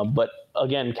 But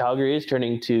again, Calgary is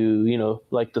turning to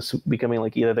becoming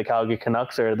like either the Calgary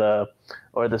Canucks or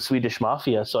the Swedish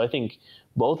Mafia. So I think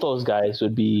both those guys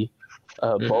would be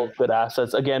both good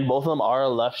assets. Again, both of them are a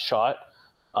left shot.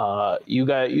 You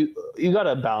got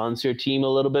to balance your team a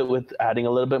little bit with adding a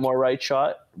little bit more right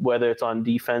shot, whether it's on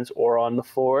defense or on the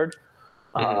forward.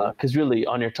 Because really,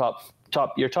 on your top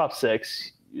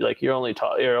six, like your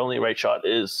only right shot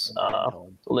is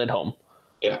Lindholm.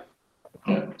 Yeah.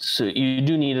 So you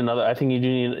do need another. I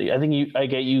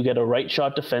get you get a right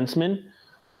shot defenseman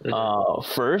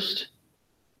first.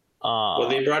 Well,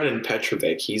 they brought in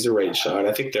Petrovic. He's a right shot.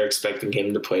 I think they're expecting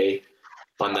him to play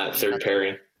on that third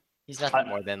pairing. He's nothing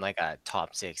more than like a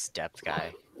top 6 depth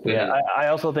guy. Yeah, I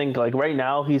also think like right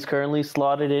now he's currently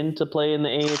slotted in to play in the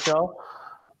AHL.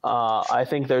 I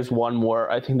think there's one more.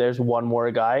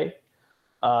 Guy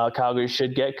Calgary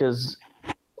should get, because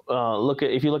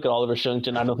if you look at Oliver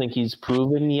Shillington, I don't think he's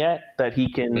proven yet that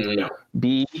he can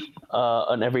be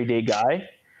an everyday guy.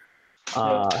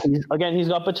 He's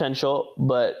got potential,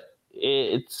 but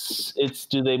it's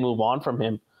do they move on from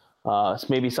him?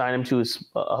 Maybe sign him to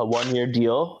a 1-year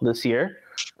deal this year,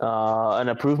 an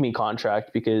approve me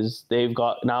contract, because they've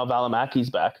got now Valimaki's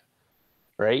back,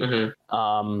 right?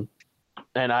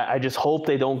 And I just hope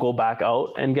they don't go back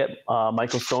out and get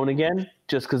Michael Stone again,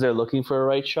 just because they're looking for a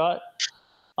right shot.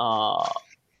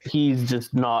 He's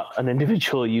just not an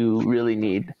individual you really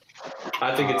need.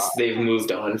 I think they've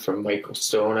moved on from Michael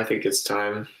Stone. I think it's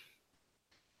time.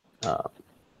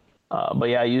 But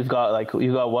yeah, you've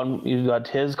got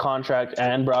his contract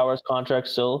and Brouwer's contract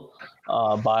still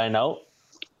buying out.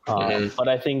 But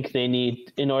I think they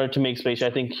need, in order to make space, I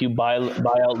think you buy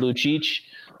out Lucic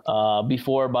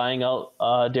before buying out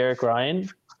Derek Ryan,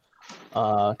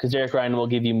 because Derek Ryan will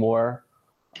give you more.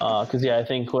 Because I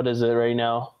think, what is it right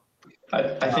now?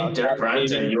 I think Derek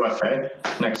Ryan's in UFA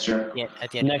next year. Yeah,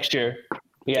 at the end next year.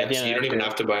 Yeah, so you don't even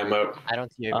have to buy him out. I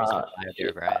don't see a reason to buy out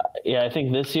Derek Ryan. Yeah, I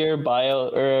think this year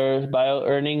buyout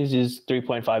earnings is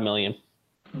 $3.5 million.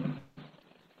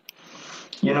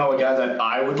 A guy that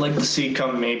I would like to see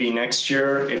come maybe next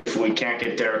year, if we can't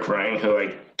get Derek Ryan, who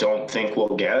I don't think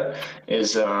we'll get,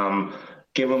 is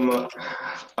give him a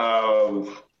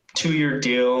 2-year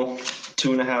deal,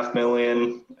 $2.5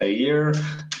 million a year,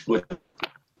 which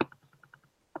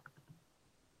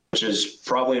is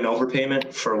probably an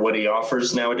overpayment for what he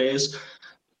offers nowadays.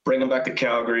 Bring him back to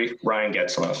Calgary, Ryan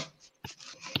Getzlaf.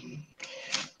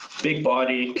 Big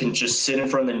body, can just sit in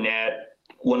front of the net,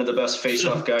 one of the best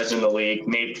face-off guys in the league.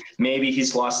 Maybe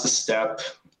he's lost a step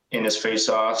in his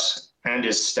face-offs and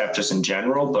his step just in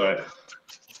general, but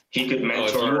he could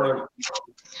mentor.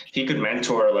 He could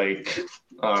mentor like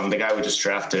the guy we just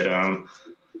drafted,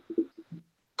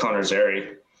 Connor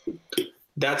Zary.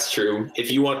 That's true. If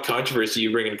you want controversy,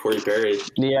 you bring in Corey Perry.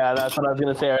 Yeah, that's what I was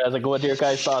going to say. I was like, what are your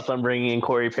guys' thoughts on bringing in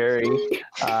Corey Perry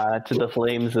to the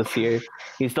Flames this year?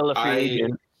 He's still a free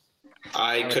agent.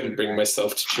 I couldn't bring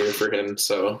myself to cheer for him,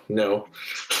 so no.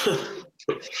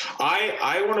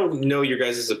 I want to know your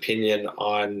guys' opinion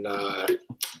on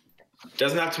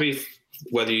doesn't have to be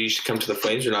whether you should come to the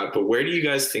Flames or not, but where do you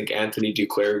guys think Anthony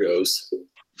Duclair goes?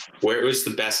 Where was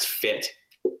the best fit?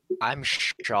 I'm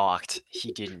shocked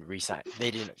he didn't resign. They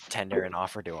didn't tender an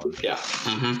offer to him. Yeah.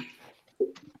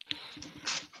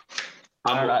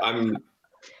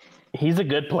 He's a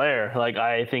good player. Like,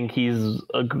 I think he's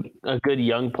a good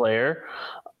young player.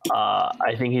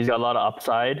 I think he's got a lot of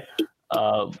upside.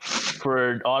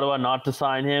 For Ottawa not to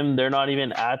sign him, they're not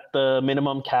even at the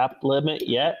minimum cap limit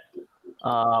yet.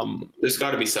 There's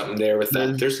got to be something there with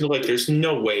that. There's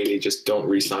no way they just don't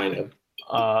re-sign him.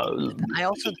 I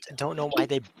also don't know why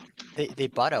they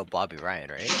bought out Bobby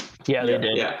Ryan, right? Yeah, they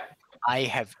did. Yeah.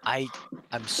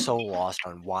 I'm so lost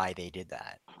on why they did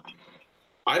that.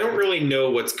 I don't really know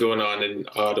what's going on in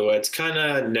Ottawa. It's kind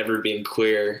of never been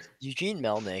clear. Eugene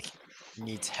Melnyk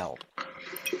needs help.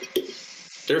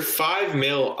 They're $5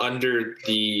 million under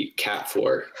the cap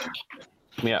floor.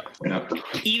 Yeah.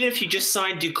 Even if you just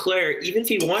sign Duclair, even if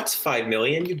he wants $5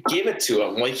 million, you give it to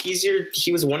him. Like,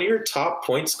 he was one of your top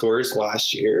point scorers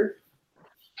last year.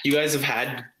 You guys have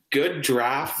had good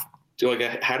draft,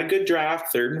 had a good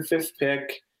draft, 3rd and 5th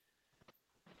pick.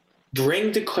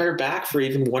 Bring Duclair back for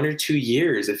even 1 or 2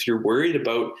 years. If you're worried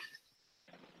about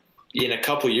in a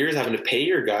couple of years having to pay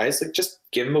your guys, like, just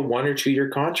give him a 1 or 2 year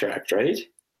contract, right?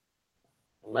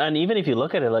 And even if you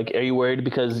look at it, like, are you worried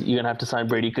because you're gonna have to sign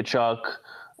Brady Kachuk,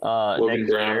 Logan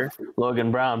next Brown. year,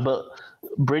 Logan Brown? But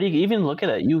Brady, even look at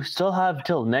it, you still have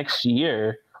till next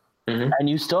year, Mhm. and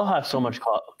you still have so much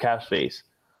cap space.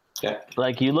 Yeah.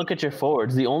 Like, you look at your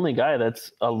forwards, the only guy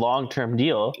that's a long-term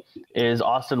deal is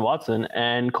Austin Watson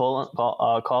and Colin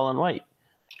White.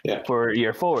 Yeah. For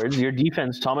your forwards, your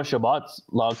defense, Thomas Chabot's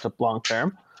locked up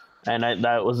long-term, and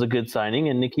that was a good signing,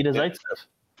 and Nikita Zaitsev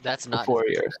That's for not 4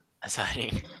 years. a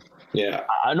signing. Yeah.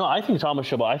 I think Thomas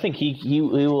Chabot. I think he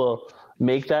will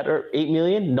make that $8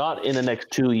 million, not in the next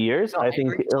 2 years. I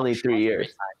think agree. only 3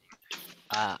 years.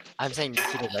 I'm saying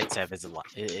Nikita Zaitsev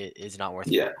is not worth.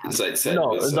 Yeah. Zaitsev. No,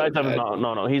 was so Zaitsev is bad.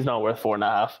 no. He's not worth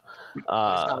 4.5. It's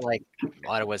not like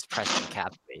Ottawa's pressing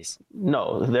cap space.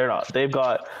 No, they're not. They've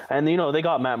got, and they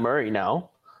got Matt Murray now.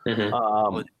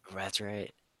 Mhm. That's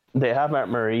right. They have Matt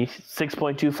Murray,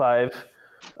 6.25.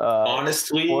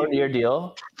 Honestly, 4-year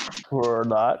deal for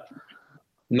that.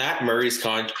 Matt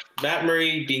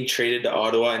Murray being traded to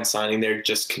Ottawa and signing there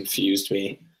just confused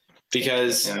me,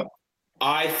 because Yeah.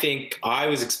 I think I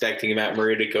was expecting Matt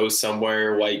Murray to go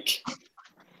somewhere like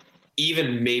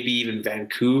maybe even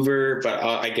Vancouver, but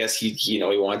I guess he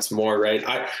wants more, right?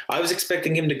 I was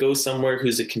expecting him to go somewhere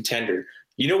who's a contender.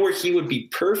 You know where he would be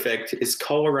perfect is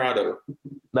Colorado.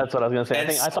 That's what I was gonna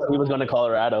say. I thought he was going to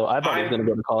Colorado. I thought he was going to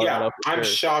go to Colorado. Yeah, for I'm sure.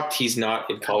 shocked he's not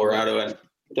in Colorado. And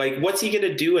like, what's he going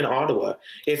to do in Ottawa?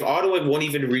 If Ottawa won't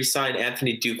even re-sign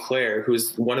Anthony Duclair,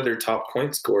 who's one of their top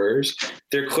point scorers,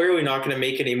 they're clearly not going to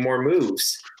make any more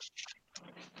moves.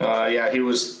 Yeah, he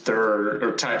was third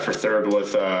or tied for third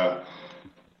with, I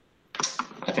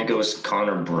think it was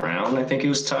Connor Brown. I think he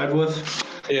was tied with.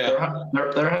 Yeah.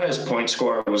 Their highest point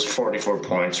score was 44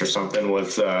 points or something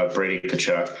with Brady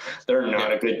Kachuk. They're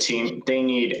not a good team. They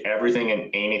need everything and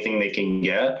anything they can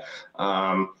get,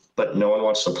 but no one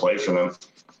wants to play for them.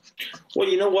 Well,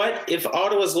 you know what? If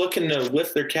Ottawa's looking to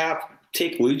lift their cap,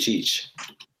 take Lucic.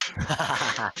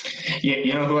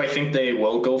 You know who I think they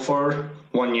will go for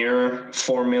 1 year,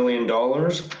 $4 million?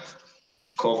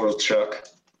 Kovalchuk.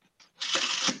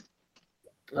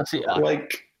 Let's see.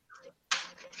 Like,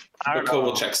 I don't but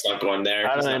know. Kovalchuk's not going there.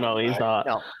 I don't know. He's not.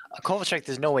 No, Kovalchuk.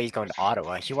 There's no way he's going to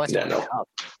Ottawa. He wants to Yeah, win no. the cup.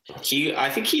 I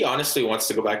think he honestly wants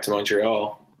to go back to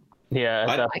Montreal. Yeah,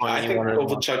 at that point, I he think wanted to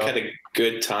Kovalchuk go. had a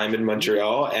good time in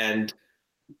Montreal, and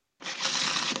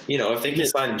if they can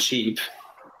sign him cheap,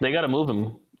 They got to move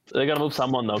him. They got to move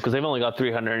someone though, because they've only got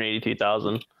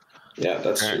 383,000 yeah,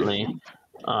 that's apparently.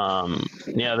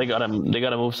 Yeah, they got to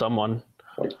move someone.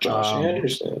 true. Like Josh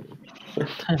Anderson.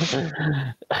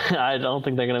 I don't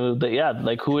think they're gonna move. Yeah,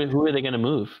 like who are they gonna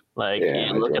move? Like, Yeah,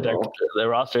 you look I at don't know. their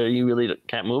roster, you really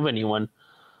can't move anyone.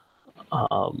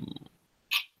 All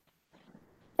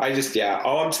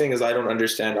I'm saying is I don't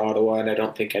understand Ottawa, and I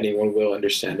don't think anyone will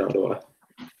understand Ottawa.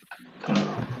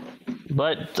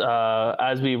 But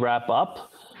as we wrap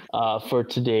up for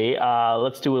today,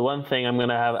 let's do one thing. I'm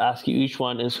gonna ask you each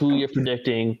one is who you're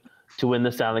predicting to win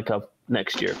the Stanley Cup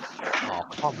next year. Oh,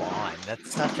 come on.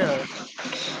 That's such a.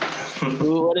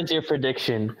 What is your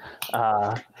prediction?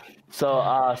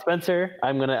 So Spencer,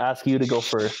 I'm gonna ask you to go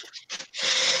first.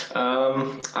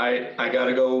 I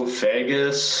gotta go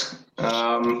Vegas.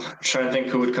 Trying to think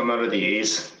who would come out of the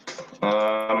East.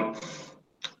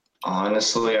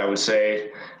 Honestly, I would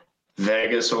say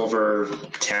Vegas over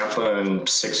Tampa in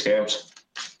 6 games.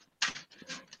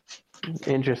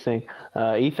 Interesting.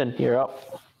 Ethan, you're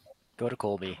up. Go to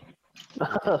Colby.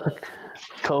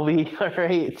 Kobe, all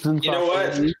right. You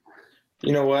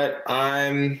know what?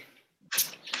 I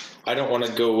don't want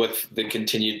to go with the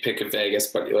continued pick of Vegas,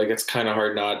 but like it's kind of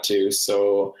hard not to.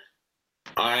 So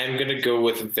I'm gonna go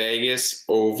with Vegas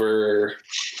over.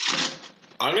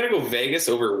 I'm gonna go Vegas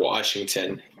over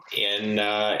Washington in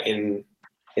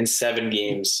 7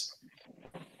 games.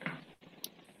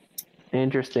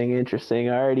 Interesting.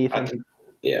 All right, Ethan.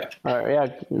 Yeah. All right,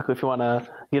 yeah. If you want to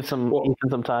give Ethan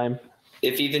some time.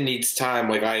 If Ethan needs time,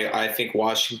 like I think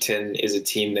Washington is a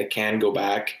team that can go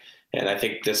back, and I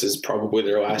think this is probably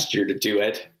their last year to do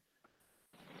it.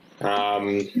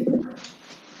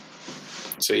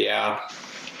 So yeah.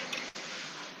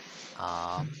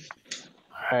 All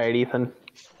right, Ethan.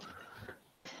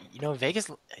 Vegas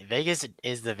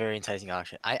is the very enticing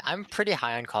option. I'm pretty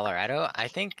high on Colorado. I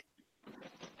think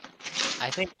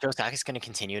Joe Sakic is going to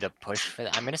continue to push for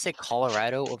that. I'm going to say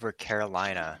Colorado over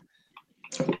Carolina.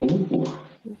 Ooh.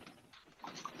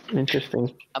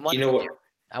 Interesting. I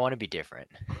want to be different.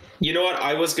 You know what?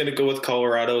 I was going to go with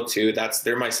Colorado too.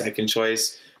 They're my second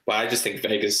choice, but I just think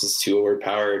Vegas is too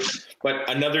overpowered. But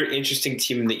another interesting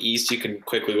team in the East you can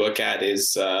quickly look at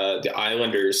is the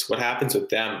Islanders. What happens with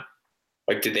them?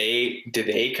 Like, did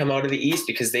they come out of the East?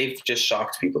 Because they've just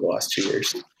shocked people the last 2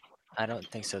 years. I don't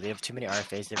think so. They have too many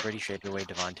RFAs. They've already traded away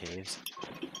Devon Taves.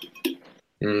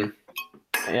 Mm.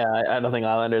 Yeah, I don't think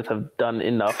Islanders have done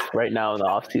enough right now in the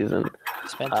offseason.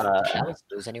 Spencer, did Dallas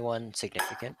lose anyone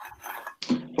significant?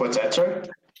 What's that, sorry?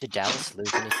 Did Dallas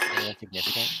lose anyone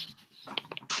significant?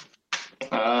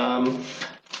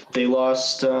 They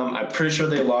lost. I'm pretty sure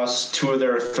they lost 2 of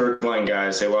their third line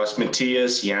guys. They lost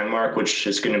Matthias Janmark, which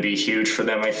is going to be huge for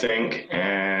them, I think,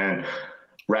 and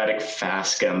Radek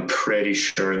Faska. I'm pretty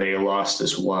sure they lost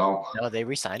as well. No, they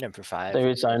re-signed him for 5. They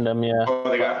re-signed him, yeah. Oh,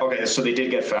 they got okay. So they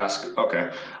did get Faska. Okay,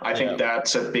 I think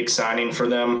that's a big signing for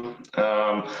them.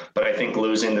 But I think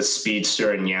losing the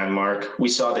speedster and Janmark, we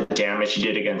saw the damage he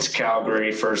did against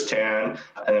Calgary firsthand,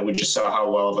 and then we just saw how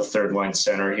well of a third line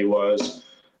center he was.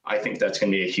 I think that's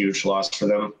going to be a huge loss for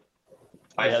them.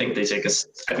 I think they take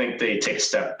a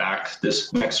step back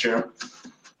this next year.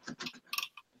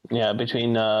 Yeah,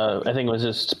 between I think it was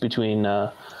just between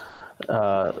and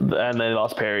they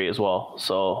lost Perry as well.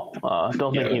 So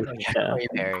don't think Corey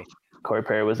Perry. Corey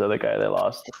Perry was the other guy they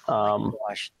lost.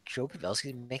 Gosh, Joe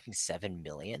Pavelski making $7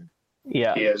 million.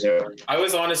 Yeah. I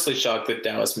was honestly shocked that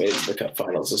Dallas made it to the Cup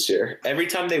Finals this year. Every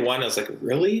time they won, I was like,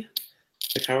 really?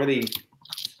 Like, how are they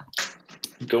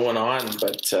going on?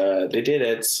 But they did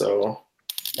it, so.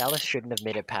 Dallas shouldn't have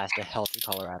made it past a healthy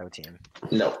Colorado team.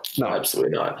 No,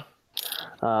 absolutely not.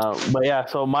 But yeah,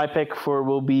 so my pick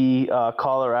will be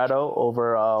Colorado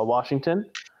over Washington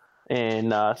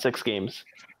in 6 games.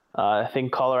 I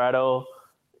think Colorado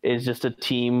is just a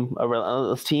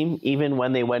relentless team. Even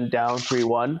when they went down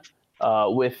 3-1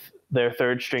 with their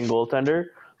third string goaltender,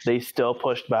 they still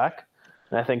pushed back.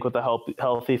 And I think with the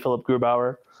healthy Philip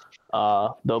Grubauer,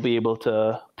 they'll be able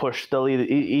to push. They'll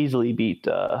easily beat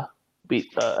a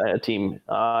team,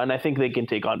 and I think they can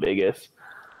take on Vegas.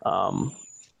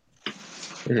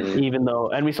 Even though,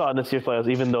 and we saw in this year's playoffs,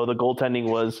 even though the goaltending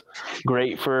was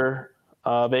great for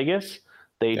Vegas,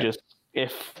 they just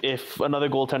if another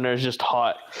goaltender is just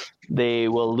hot, they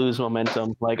will lose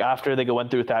momentum. Like after they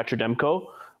went through Thatcher Demko,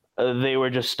 they were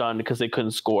just stunned because they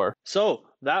couldn't score. So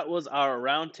that was our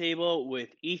roundtable with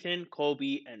Ethan,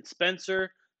 Kobe, and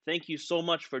Spencer. Thank you so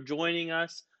much for joining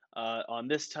us on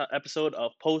this episode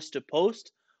of Post to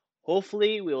Post.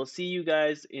 Hopefully, we will see you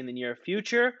guys in the near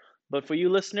future. But for you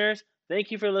listeners,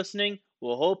 thank you for listening.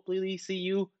 We'll hopefully see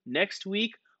you next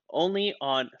week only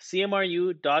on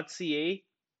cmru.ca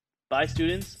by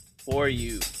students for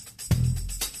you.